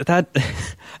 That,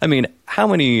 I mean, how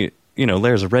many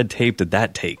layers of red tape did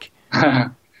that take?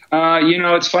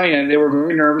 It's funny, and they were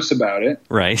very nervous about it.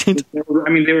 Right. They were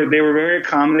very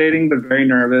accommodating, but very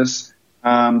nervous.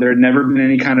 There had never been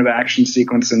any kind of action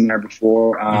sequence in there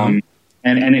before.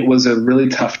 And it was a really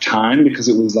tough time because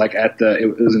it was like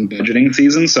it was in budgeting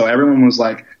season. So everyone was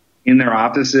like in their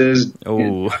offices,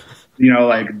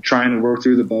 like trying to work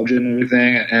through the budget and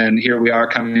everything. And here we are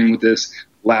coming in with this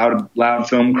loud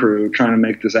film crew trying to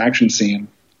make this action scene.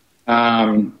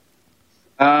 I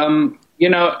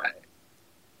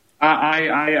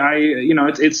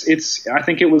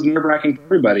think it was nerve-wracking for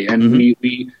everybody, and we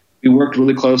worked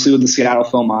really closely with the Seattle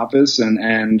Film Office,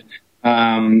 and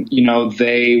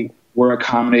they were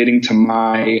accommodating to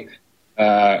my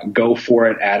go for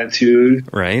it attitude,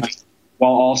 right?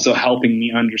 While also helping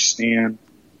me understand,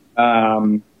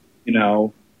 the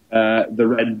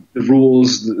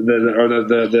rules,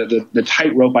 the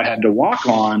tightrope I had to walk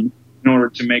on in order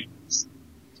to make this.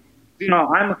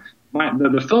 The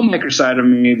filmmaker side of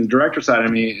me, the director side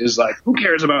of me is like, who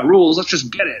cares about rules? Let's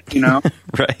just get it,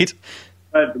 Right.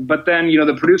 But then,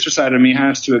 the producer side of me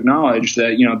has to acknowledge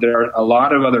that, there are a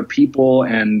lot of other people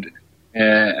and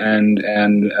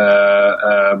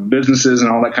businesses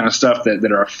and all that kind of stuff that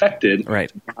are affected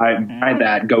right. by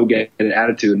that go get it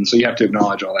attitude. And so you have to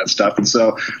acknowledge all that stuff. And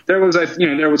so there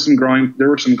were some growing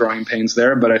pains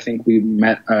there, but I think we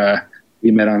met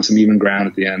on some even ground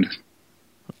at the end.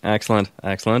 Excellent.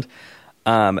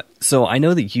 So I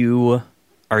know that you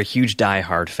are a huge Die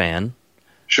Hard fan.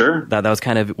 Sure. That was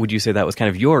kind of, would you say that was kind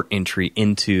of your entry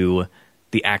into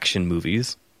the action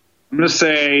movies? I'm going to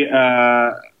say,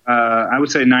 I would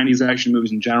say 90s action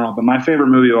movies in general, but my favorite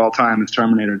movie of all time is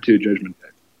Terminator 2: Judgment Day.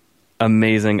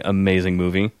 Amazing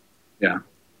movie. Yeah.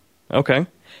 Okay.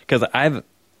 Because I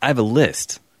have a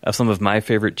list of some of my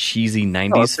favorite cheesy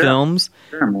 90s films.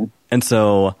 Sure, man. And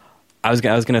so I was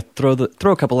going to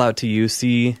throw a couple out to you,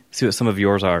 see what some of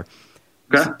yours are.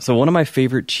 Okay. So one of my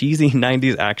favorite cheesy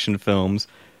 90s action films,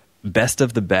 Best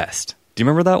of the Best. Do you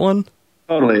remember that one?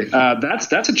 Totally.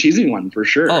 That's a cheesy one for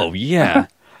sure. Oh, yeah.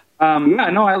 I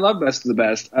love Best of the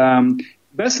Best.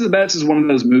 Best of the Best is one of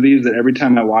those movies that every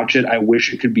time I watch it, I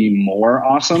wish it could be more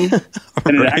awesome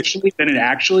than it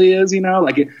actually is.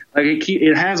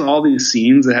 It has all these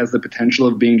scenes. It has the potential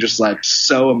of being just like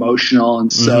so emotional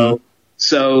and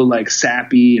so like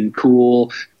sappy and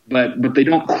cool, but they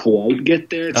don't quite get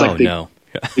there. It's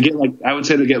they get like, I would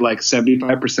say they get like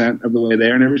 75% of the way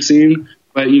there in every scene,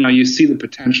 but you see the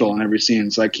potential in every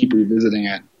scene. So I keep revisiting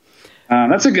it.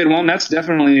 That's a good one. That's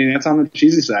on the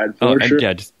cheesy side for sure.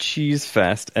 Yeah, just cheese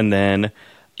fest. And then,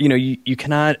 you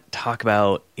cannot talk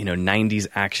about, 90s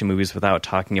action movies without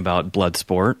talking about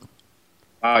Bloodsport.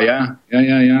 Oh yeah.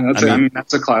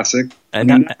 That's a classic.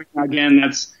 And again,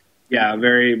 that's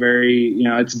very, very,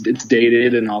 it's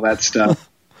dated and all that stuff.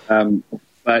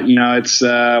 But it's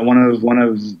one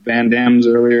of Van Damme's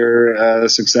earlier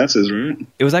successes, right?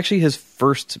 It was actually his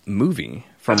first movie.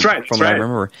 From what I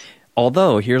remember.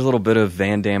 Although, here's a little bit of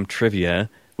Van Damme trivia,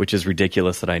 which is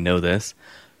ridiculous that I know this.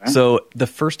 Okay. So the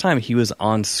first time he was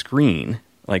on screen,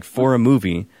 like for a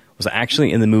movie, was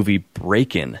actually in the movie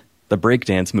Breakin', the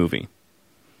breakdance movie.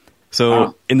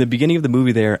 So in the beginning of the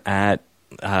movie there at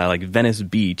like Venice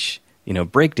Beach,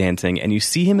 breakdancing, and you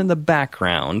see him in the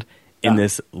background in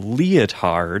this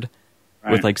leotard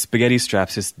with like spaghetti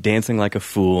straps, just dancing like a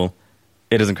fool.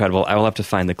 It is incredible. I will have to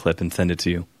find the clip and send it to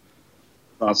you.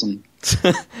 Awesome.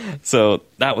 So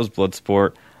that was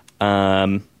Bloodsport.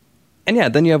 And yeah,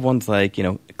 then you have ones like,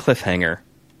 Cliffhanger.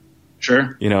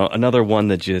 Sure. Another one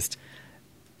that just,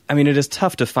 it is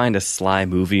tough to find a Sly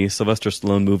movie, Sylvester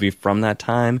Stallone movie from that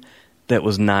time that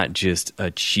was not just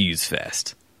a cheese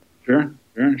fest. Sure.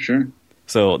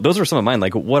 So those were some of mine.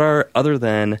 Like, what are, other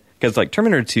than, because like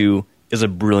Terminator 2 is a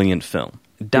brilliant film.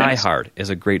 Die Yes. Hard is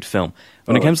a great film.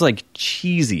 When it comes to like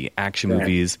cheesy action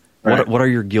movies, Right. what are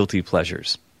your guilty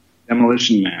pleasures?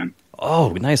 Demolition Man. Oh,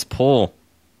 nice pull.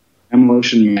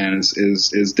 Demolition Man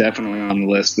is definitely on the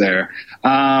list there.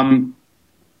 I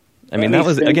mean, that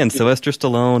was, again, Sylvester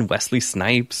Stallone, Wesley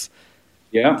Snipes,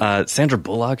 Yeah. Sandra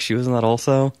Bullock. She was in that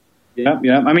also. Yeah.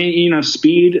 I mean,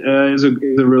 Speed is a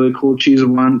really cool cheesy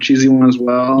one as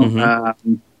well.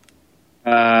 Mm-hmm.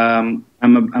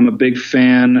 I'm a big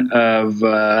fan of.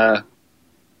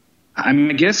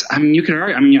 I guess you can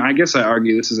argue. I guess I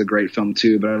argue this is a great film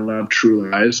too. But I love True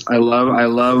Lies. I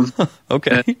love.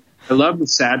 Okay. I love the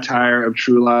satire of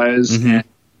True Lies and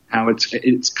how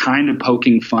it's kind of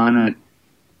poking fun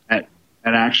at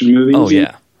action movies. Oh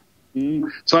yeah.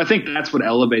 So I think that's what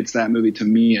elevates that movie to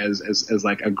me as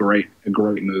like a great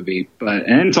movie.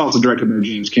 And it's also directed by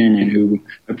James Cameron, who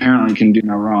apparently can do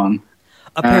no wrong.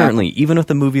 Apparently, even with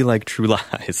a movie like True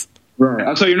Lies.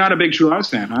 Right. So you're not a big True Lies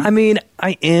fan, huh? I mean,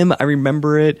 I am. I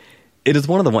remember it. It is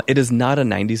it is not a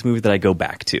 90s movie that I go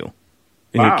back to.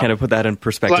 And Wow. you kind of put that in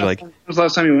perspective. Like, when was the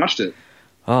last time you watched it?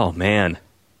 oh man,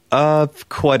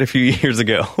 quite a few years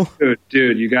ago.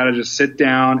 Dude, you got to just sit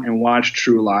down and watch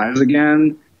True Lies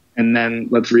again, and then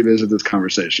let's revisit this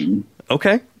conversation.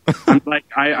 Okay. I'm like,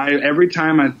 I every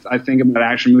time I think about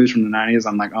action movies from the 90s,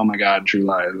 I'm like, oh my god, True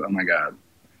Lies, oh my god.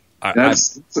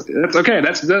 That's okay.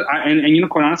 And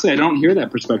quite honestly, I don't hear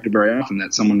that perspective very often.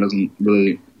 That someone doesn't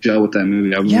really gel with that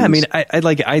movie. Yeah, I mean, I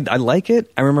like it. I like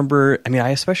it. I remember. I mean, I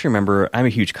especially remember. I'm a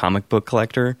huge comic book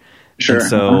collector. Sure. And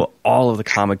so all of the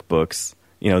comic books,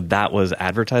 that was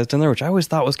advertised in there, which I always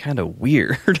thought was kind of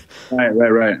weird.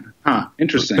 Right. Huh.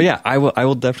 Interesting. But yeah, I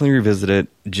will definitely revisit it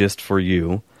just for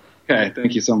you. Okay.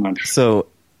 Thank you so much. So,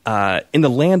 in the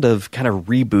land of kind of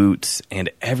reboots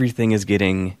and everything is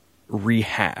getting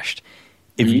rehashed,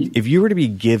 if you were to be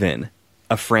given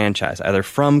a franchise, either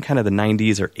from kind of the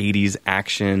 90s or 80s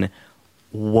action,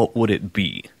 what would it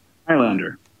be?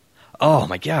 Highlander. Oh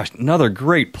my gosh, another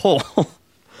great pull.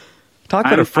 Talk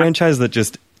about a franchise that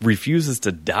just refuses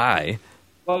to die.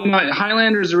 Well,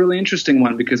 Highlander is a really interesting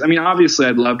one because, I mean, obviously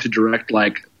I'd love to direct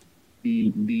like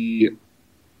the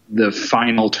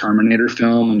final Terminator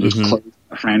film and just close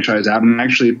a franchise out. And I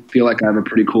actually feel like I have a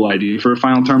pretty cool idea for a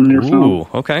final Terminator film. Ooh,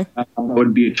 okay. It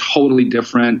would be a totally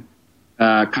different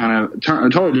a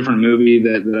totally different movie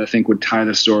that I think would tie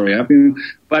the story up.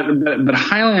 But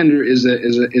Highlander is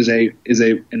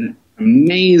an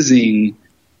amazing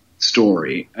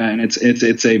story, and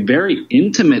it's a very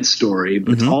intimate story,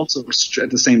 but it's also at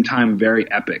the same time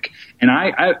very epic. And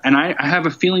I have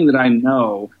a feeling that I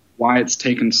know why it's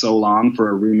taken so long for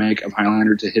a remake of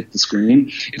Highlander to hit the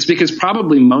screen. It's because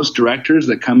probably most directors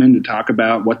that come in to talk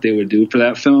about what they would do for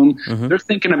that film, they're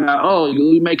thinking about,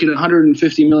 you make it a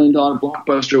 $150 million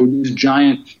blockbuster with these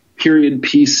giant period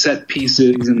piece set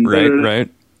pieces. And right.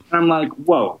 And I'm like,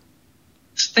 whoa,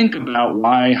 just think about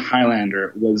why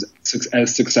Highlander was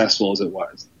as successful as it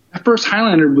was. That first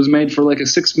Highlander was made for like on a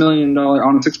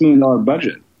 $6 million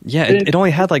budget. Yeah, it only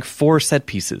had like 4 set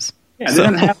pieces. Yeah, they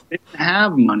didn't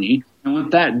have money, and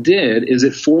what that did is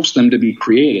it forced them to be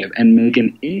creative and make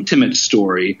an intimate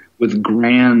story with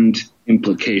grand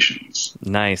implications.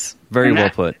 Nice. Very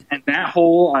well put. And that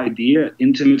whole idea,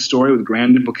 intimate story with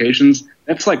grand implications,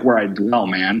 that's like where I dwell,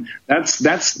 man. That's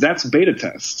beta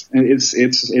test. And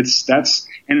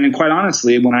and quite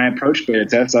honestly, when I approached beta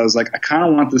test, I was like, I kind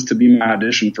of want this to be my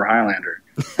audition for Highlander.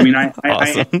 I mean,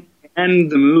 Awesome. I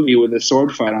end the movie with a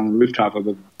sword fight on the rooftop of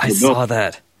a I saw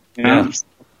that. Yeah.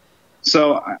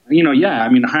 So, I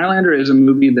mean, Highlander is a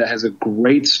movie that has a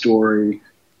great story,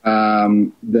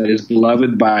 that is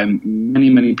beloved by many,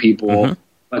 many people.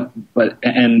 But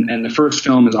the first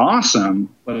film is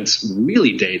awesome, but it's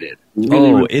really dated.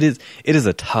 It is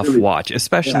a tough watch,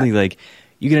 especially like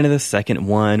you get into the second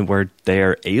one where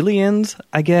they're aliens,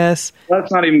 I guess. Well,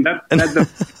 that's not even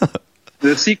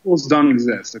the sequels don't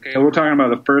exist. Okay, we're talking about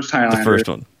the first Highlander. The first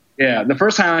one. Yeah, the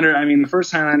first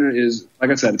Highlander is, like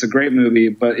I said, it's a great movie,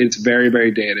 but it's very, very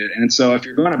dated. And so if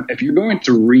you're going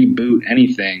to reboot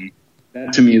anything,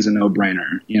 that to me is a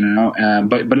no-brainer,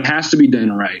 but it has to be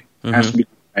done right. It has to be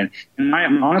done right.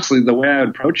 And honestly, the way I would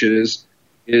approach it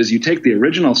is you take the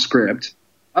original script,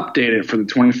 update it for the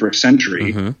 21st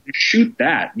century, you shoot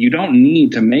that. You don't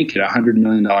need to make it a $100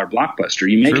 million blockbuster.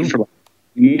 You make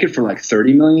it for like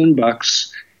 $30 million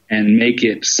bucks. And make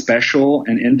it special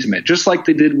and intimate, just like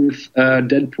they did with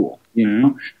Deadpool.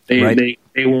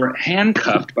 They were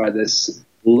handcuffed by this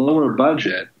lower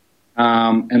budget,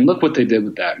 and look what they did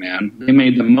with that, man. They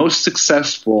made the most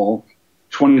successful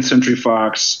 20th Century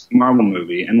Fox Marvel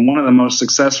movie, and one of the most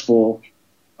successful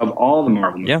of all the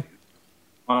Marvel movies.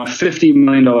 $50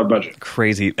 million budget.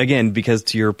 Crazy. Again, because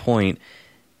to your point,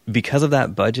 because of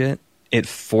that budget, it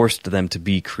forced them to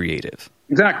be creative.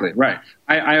 Exactly, right.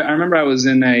 I remember I was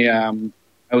in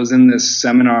this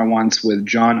seminar once with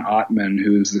John Ottman,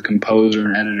 who's the composer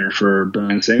and editor for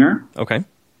Bryan Singer. Okay.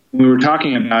 We were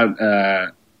talking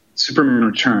about Superman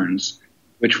Returns,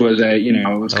 which was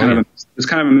it was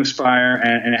kind of a misfire,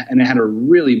 and it had a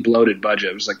really bloated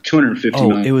budget. It was like $250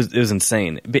 million. It was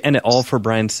insane, and all for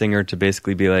Bryan Singer to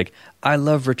basically be like, "I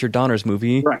love Richard Donner's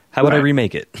movie. Right. How would I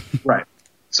remake it?" Right.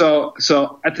 So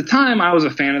at the time, I was a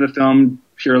fan of the film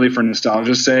purely for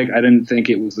nostalgia's sake. I didn't think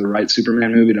it was the right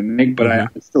Superman movie to make, but I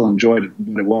still enjoyed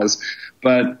what it was.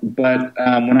 But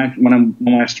when I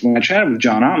chatted with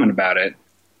John Ottman about it,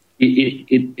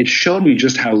 it showed me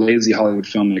just how lazy Hollywood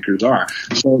filmmakers are.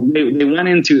 So they went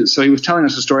into. So he was telling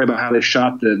us a story about how they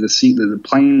shot the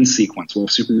plane sequence where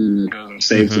Superman goes and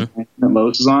saves the plane that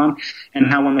Lois is on, and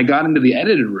how when they got into the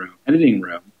editing room,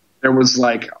 there were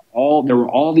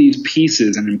all these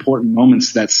pieces and important moments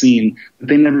to that scene that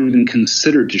they never even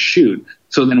considered to shoot.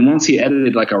 So then once he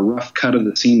edited like a rough cut of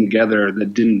the scene together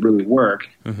that didn't really work,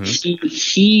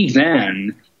 he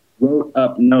then wrote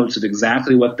up notes of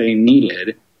exactly what they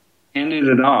needed, handed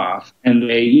it off, and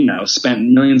they, spent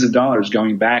millions of dollars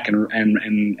going back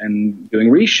and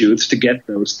doing reshoots to get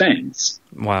those things.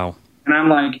 Wow. And I'm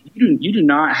like, you do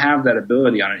not have that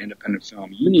ability on an independent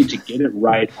film. You need to get it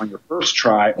right on your first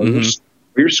try, or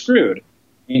you're screwed.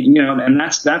 And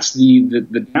that's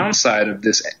the downside of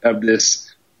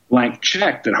this blank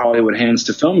check that Hollywood hands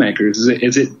to filmmakers.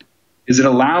 Is it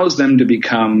allows them to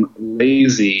become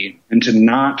lazy and to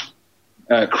not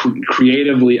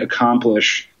creatively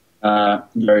accomplish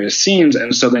various scenes,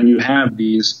 and so then you have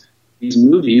these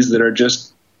movies that are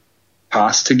just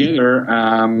tossed together,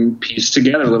 pieced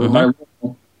together little by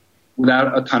little,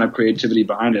 without a ton of creativity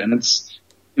behind it. And it's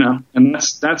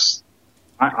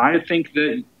I think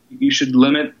that you should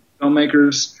limit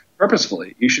filmmakers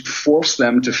purposefully. You should force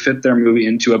them to fit their movie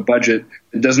into a budget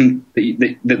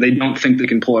that they don't think they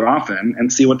can pull it off in,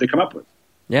 and see what they come up with.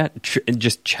 Yeah,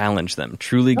 just challenge them.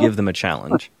 Truly give them a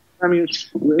challenge. I mean,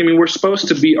 we're supposed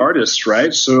to be artists,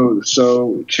 right? So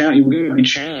we're going to be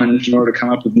challenged in order to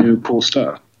come up with new, cool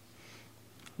stuff.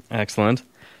 Excellent.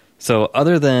 So,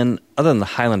 other than the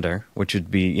Highlander, which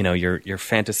would be your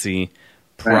fantasy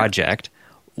project,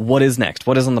 what is next?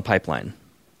 What is on the pipeline?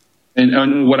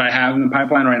 And what I have in the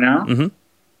pipeline right now,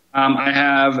 I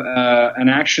have an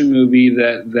action movie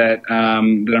that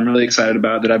I'm really excited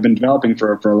about, that I've been developing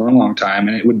for a long, long time,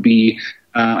 and it would be,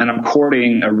 and I'm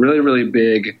courting a really, really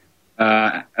big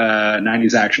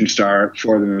 90s action star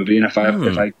for the movie, and if I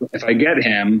get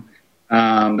him,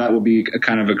 that will be a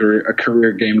kind of a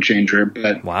career game changer.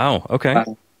 But wow, okay.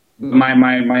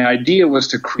 My idea was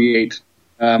to create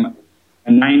a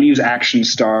 90s action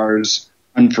star's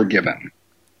Unforgiven.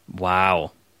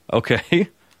 Wow. Okay.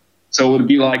 So it would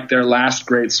be like their last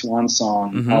great swan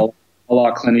song, a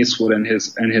la Clint Eastwood and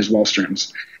his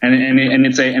westerns, and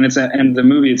the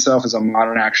movie itself is a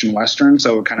modern action western,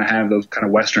 so it would kind of have those kind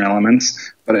of western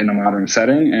elements, but in a modern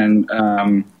setting. And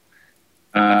I'm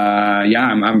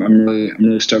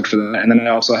really stoked for that. And then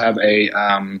I also have a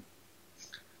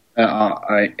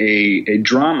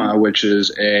drama, which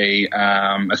is a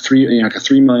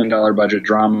 $3 million budget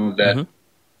drama that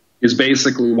is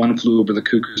basically One Flew Over the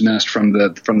Cuckoo's Nest from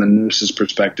the nurse's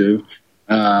perspective.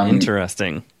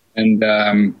 Interesting. And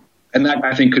that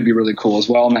I think could be really cool as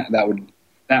well. And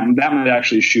that might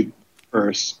actually shoot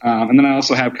first. And then I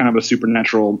also have kind of a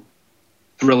supernatural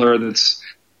thriller that's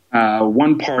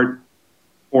one part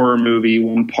horror movie,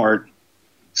 one part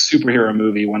superhero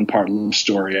movie, one part love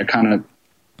story. I kind of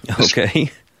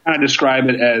describe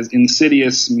it as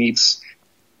Insidious meets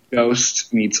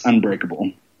Ghost meets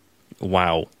Unbreakable.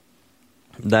 Wow.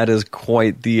 That is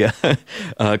quite the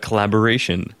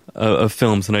collaboration of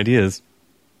films and ideas.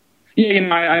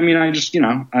 Yeah, I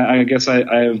guess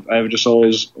I've just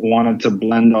always wanted to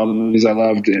blend all the movies I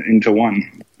loved into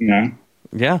one, Yeah.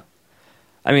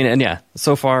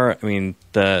 So far,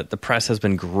 the press has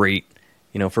been great,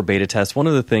 for beta tests. One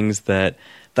of the things that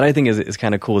I think is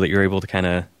kind of cool that you're able to kind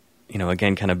of,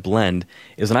 again, kind of blend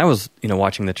is when I was,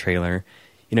 watching the trailer,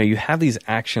 you have these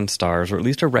action stars, or at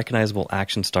least a recognizable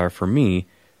action star for me,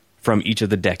 from each of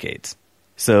the decades.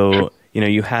 So,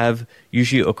 you have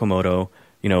Yuji Okamoto,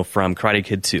 from Karate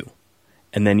Kid 2.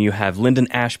 And then you have Lyndon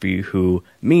Ashby, who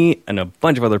me and a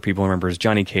bunch of other people remember as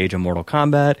Johnny Cage in Mortal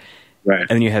Kombat. Right. And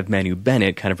then you have Manu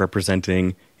Bennett kind of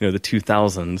representing, the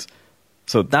 2000s.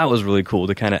 So that was really cool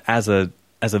to kind of, as a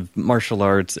martial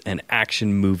arts and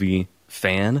action movie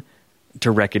fan,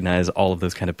 to recognize all of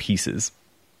those kind of pieces.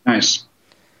 Nice.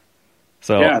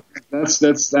 So yeah,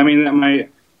 that's. I mean, it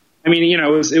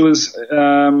was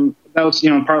that was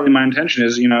partly my intention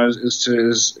is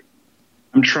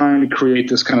I'm trying to create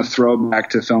this kind of throwback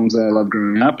to films that I love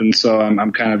growing up, and so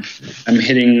I'm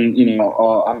hitting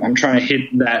I'm trying to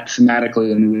hit that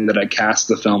thematically in the way that I cast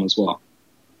the film as well.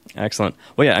 Excellent.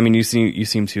 Well, yeah, I mean, you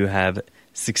seem to have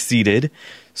succeeded.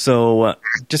 So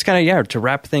just kind of to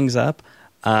wrap things up,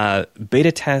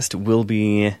 beta test will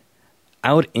be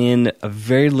out in a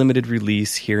very limited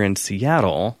release here in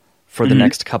Seattle for the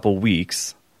next couple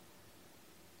weeks.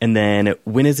 And then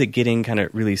when is it getting kind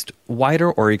of released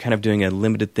wider, or are you kind of doing a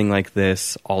limited thing like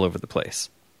this all over the place?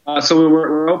 So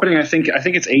we're opening, I think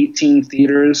it's 18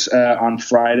 theaters on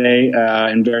Friday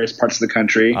in various parts of the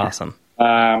country. Awesome.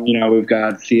 We've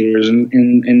got theaters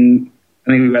in I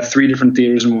think we've got 3 different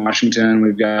theaters in Washington.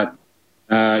 We've got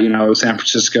San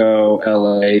Francisco,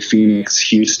 LA, Phoenix,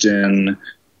 Houston,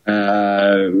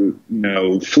 Florida,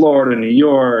 New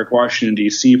York, Washington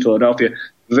D.C., Philadelphia,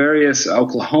 various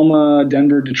Oklahoma,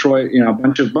 Denver, Detroit, a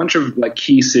bunch of like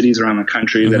key cities around the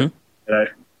country that I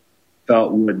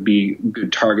felt would be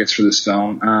good targets for this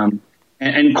film.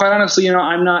 And quite honestly,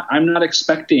 I'm not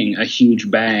expecting a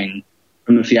huge bang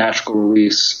from the theatrical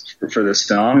release for this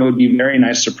film. It would be a very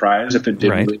nice surprise if it did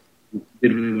really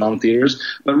well in theaters.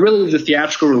 But really, the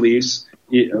theatrical release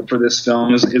for this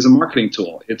film is a marketing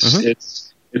tool.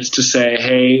 It's to say,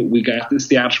 hey, we got this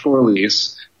theatrical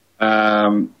release.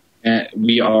 And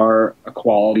we are a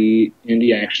quality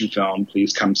indie action film.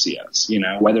 Please come see us.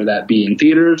 Whether that be in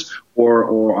theaters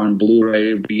or on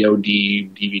Blu-ray, VOD,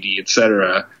 DVD,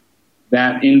 etc.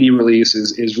 That indie release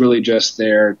is really just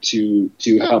there to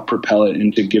help propel it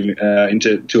into a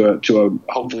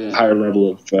hopefully higher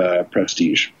level of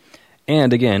prestige.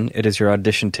 And again, it is your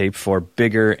audition tape for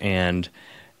bigger and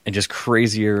just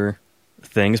crazier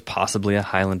things, possibly a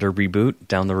Highlander reboot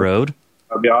down the road.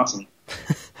 That'd be awesome.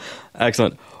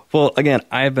 Excellent. Well, again,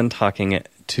 I've been talking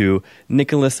to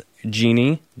Nicholas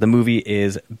Genie. The movie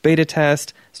is Beta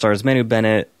Test, stars Manu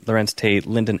Bennett, Lawrence Tate,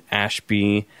 Lyndon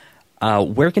Ashby.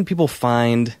 Where can people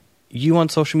find you on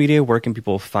social media? Where can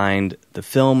people find the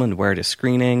film and where it is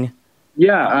screening?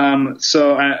 Yeah,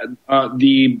 so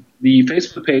the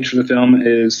Facebook page for the film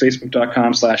is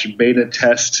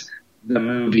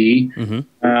facebook.com/betatestthemovie,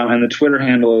 and the Twitter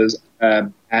handle is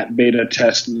at Beta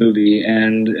Test Movie,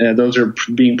 and those are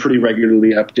being pretty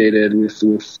regularly updated with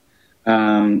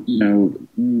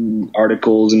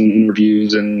articles and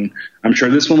reviews, and I'm sure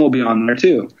this one will be on there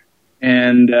too.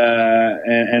 And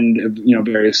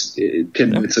various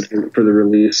tidbits for the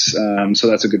release. So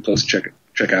that's a good place to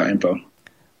check out info.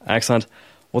 Excellent.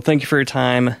 Well, thank you for your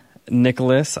time,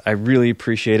 Nicholas. I really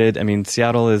appreciate it. I mean,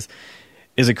 Seattle is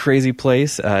a crazy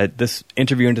place. This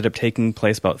interview ended up taking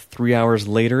place about 3 hours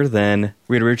later than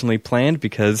we had originally planned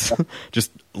because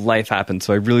just life happened.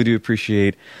 So I really do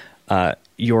appreciate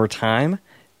your time.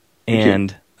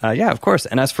 And of course.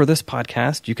 And as for this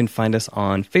podcast, you can find us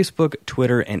on Facebook,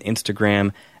 Twitter, and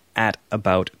Instagram at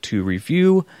About to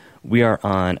Review. We are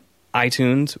on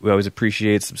iTunes. We always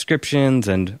appreciate subscriptions,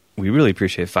 and we really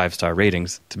appreciate 5-star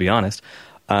ratings, to be honest.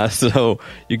 So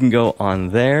you can go on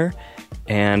there.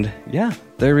 And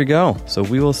there we go. So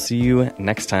we will see you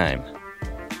next time.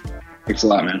 Thanks a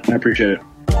lot, man. I appreciate it.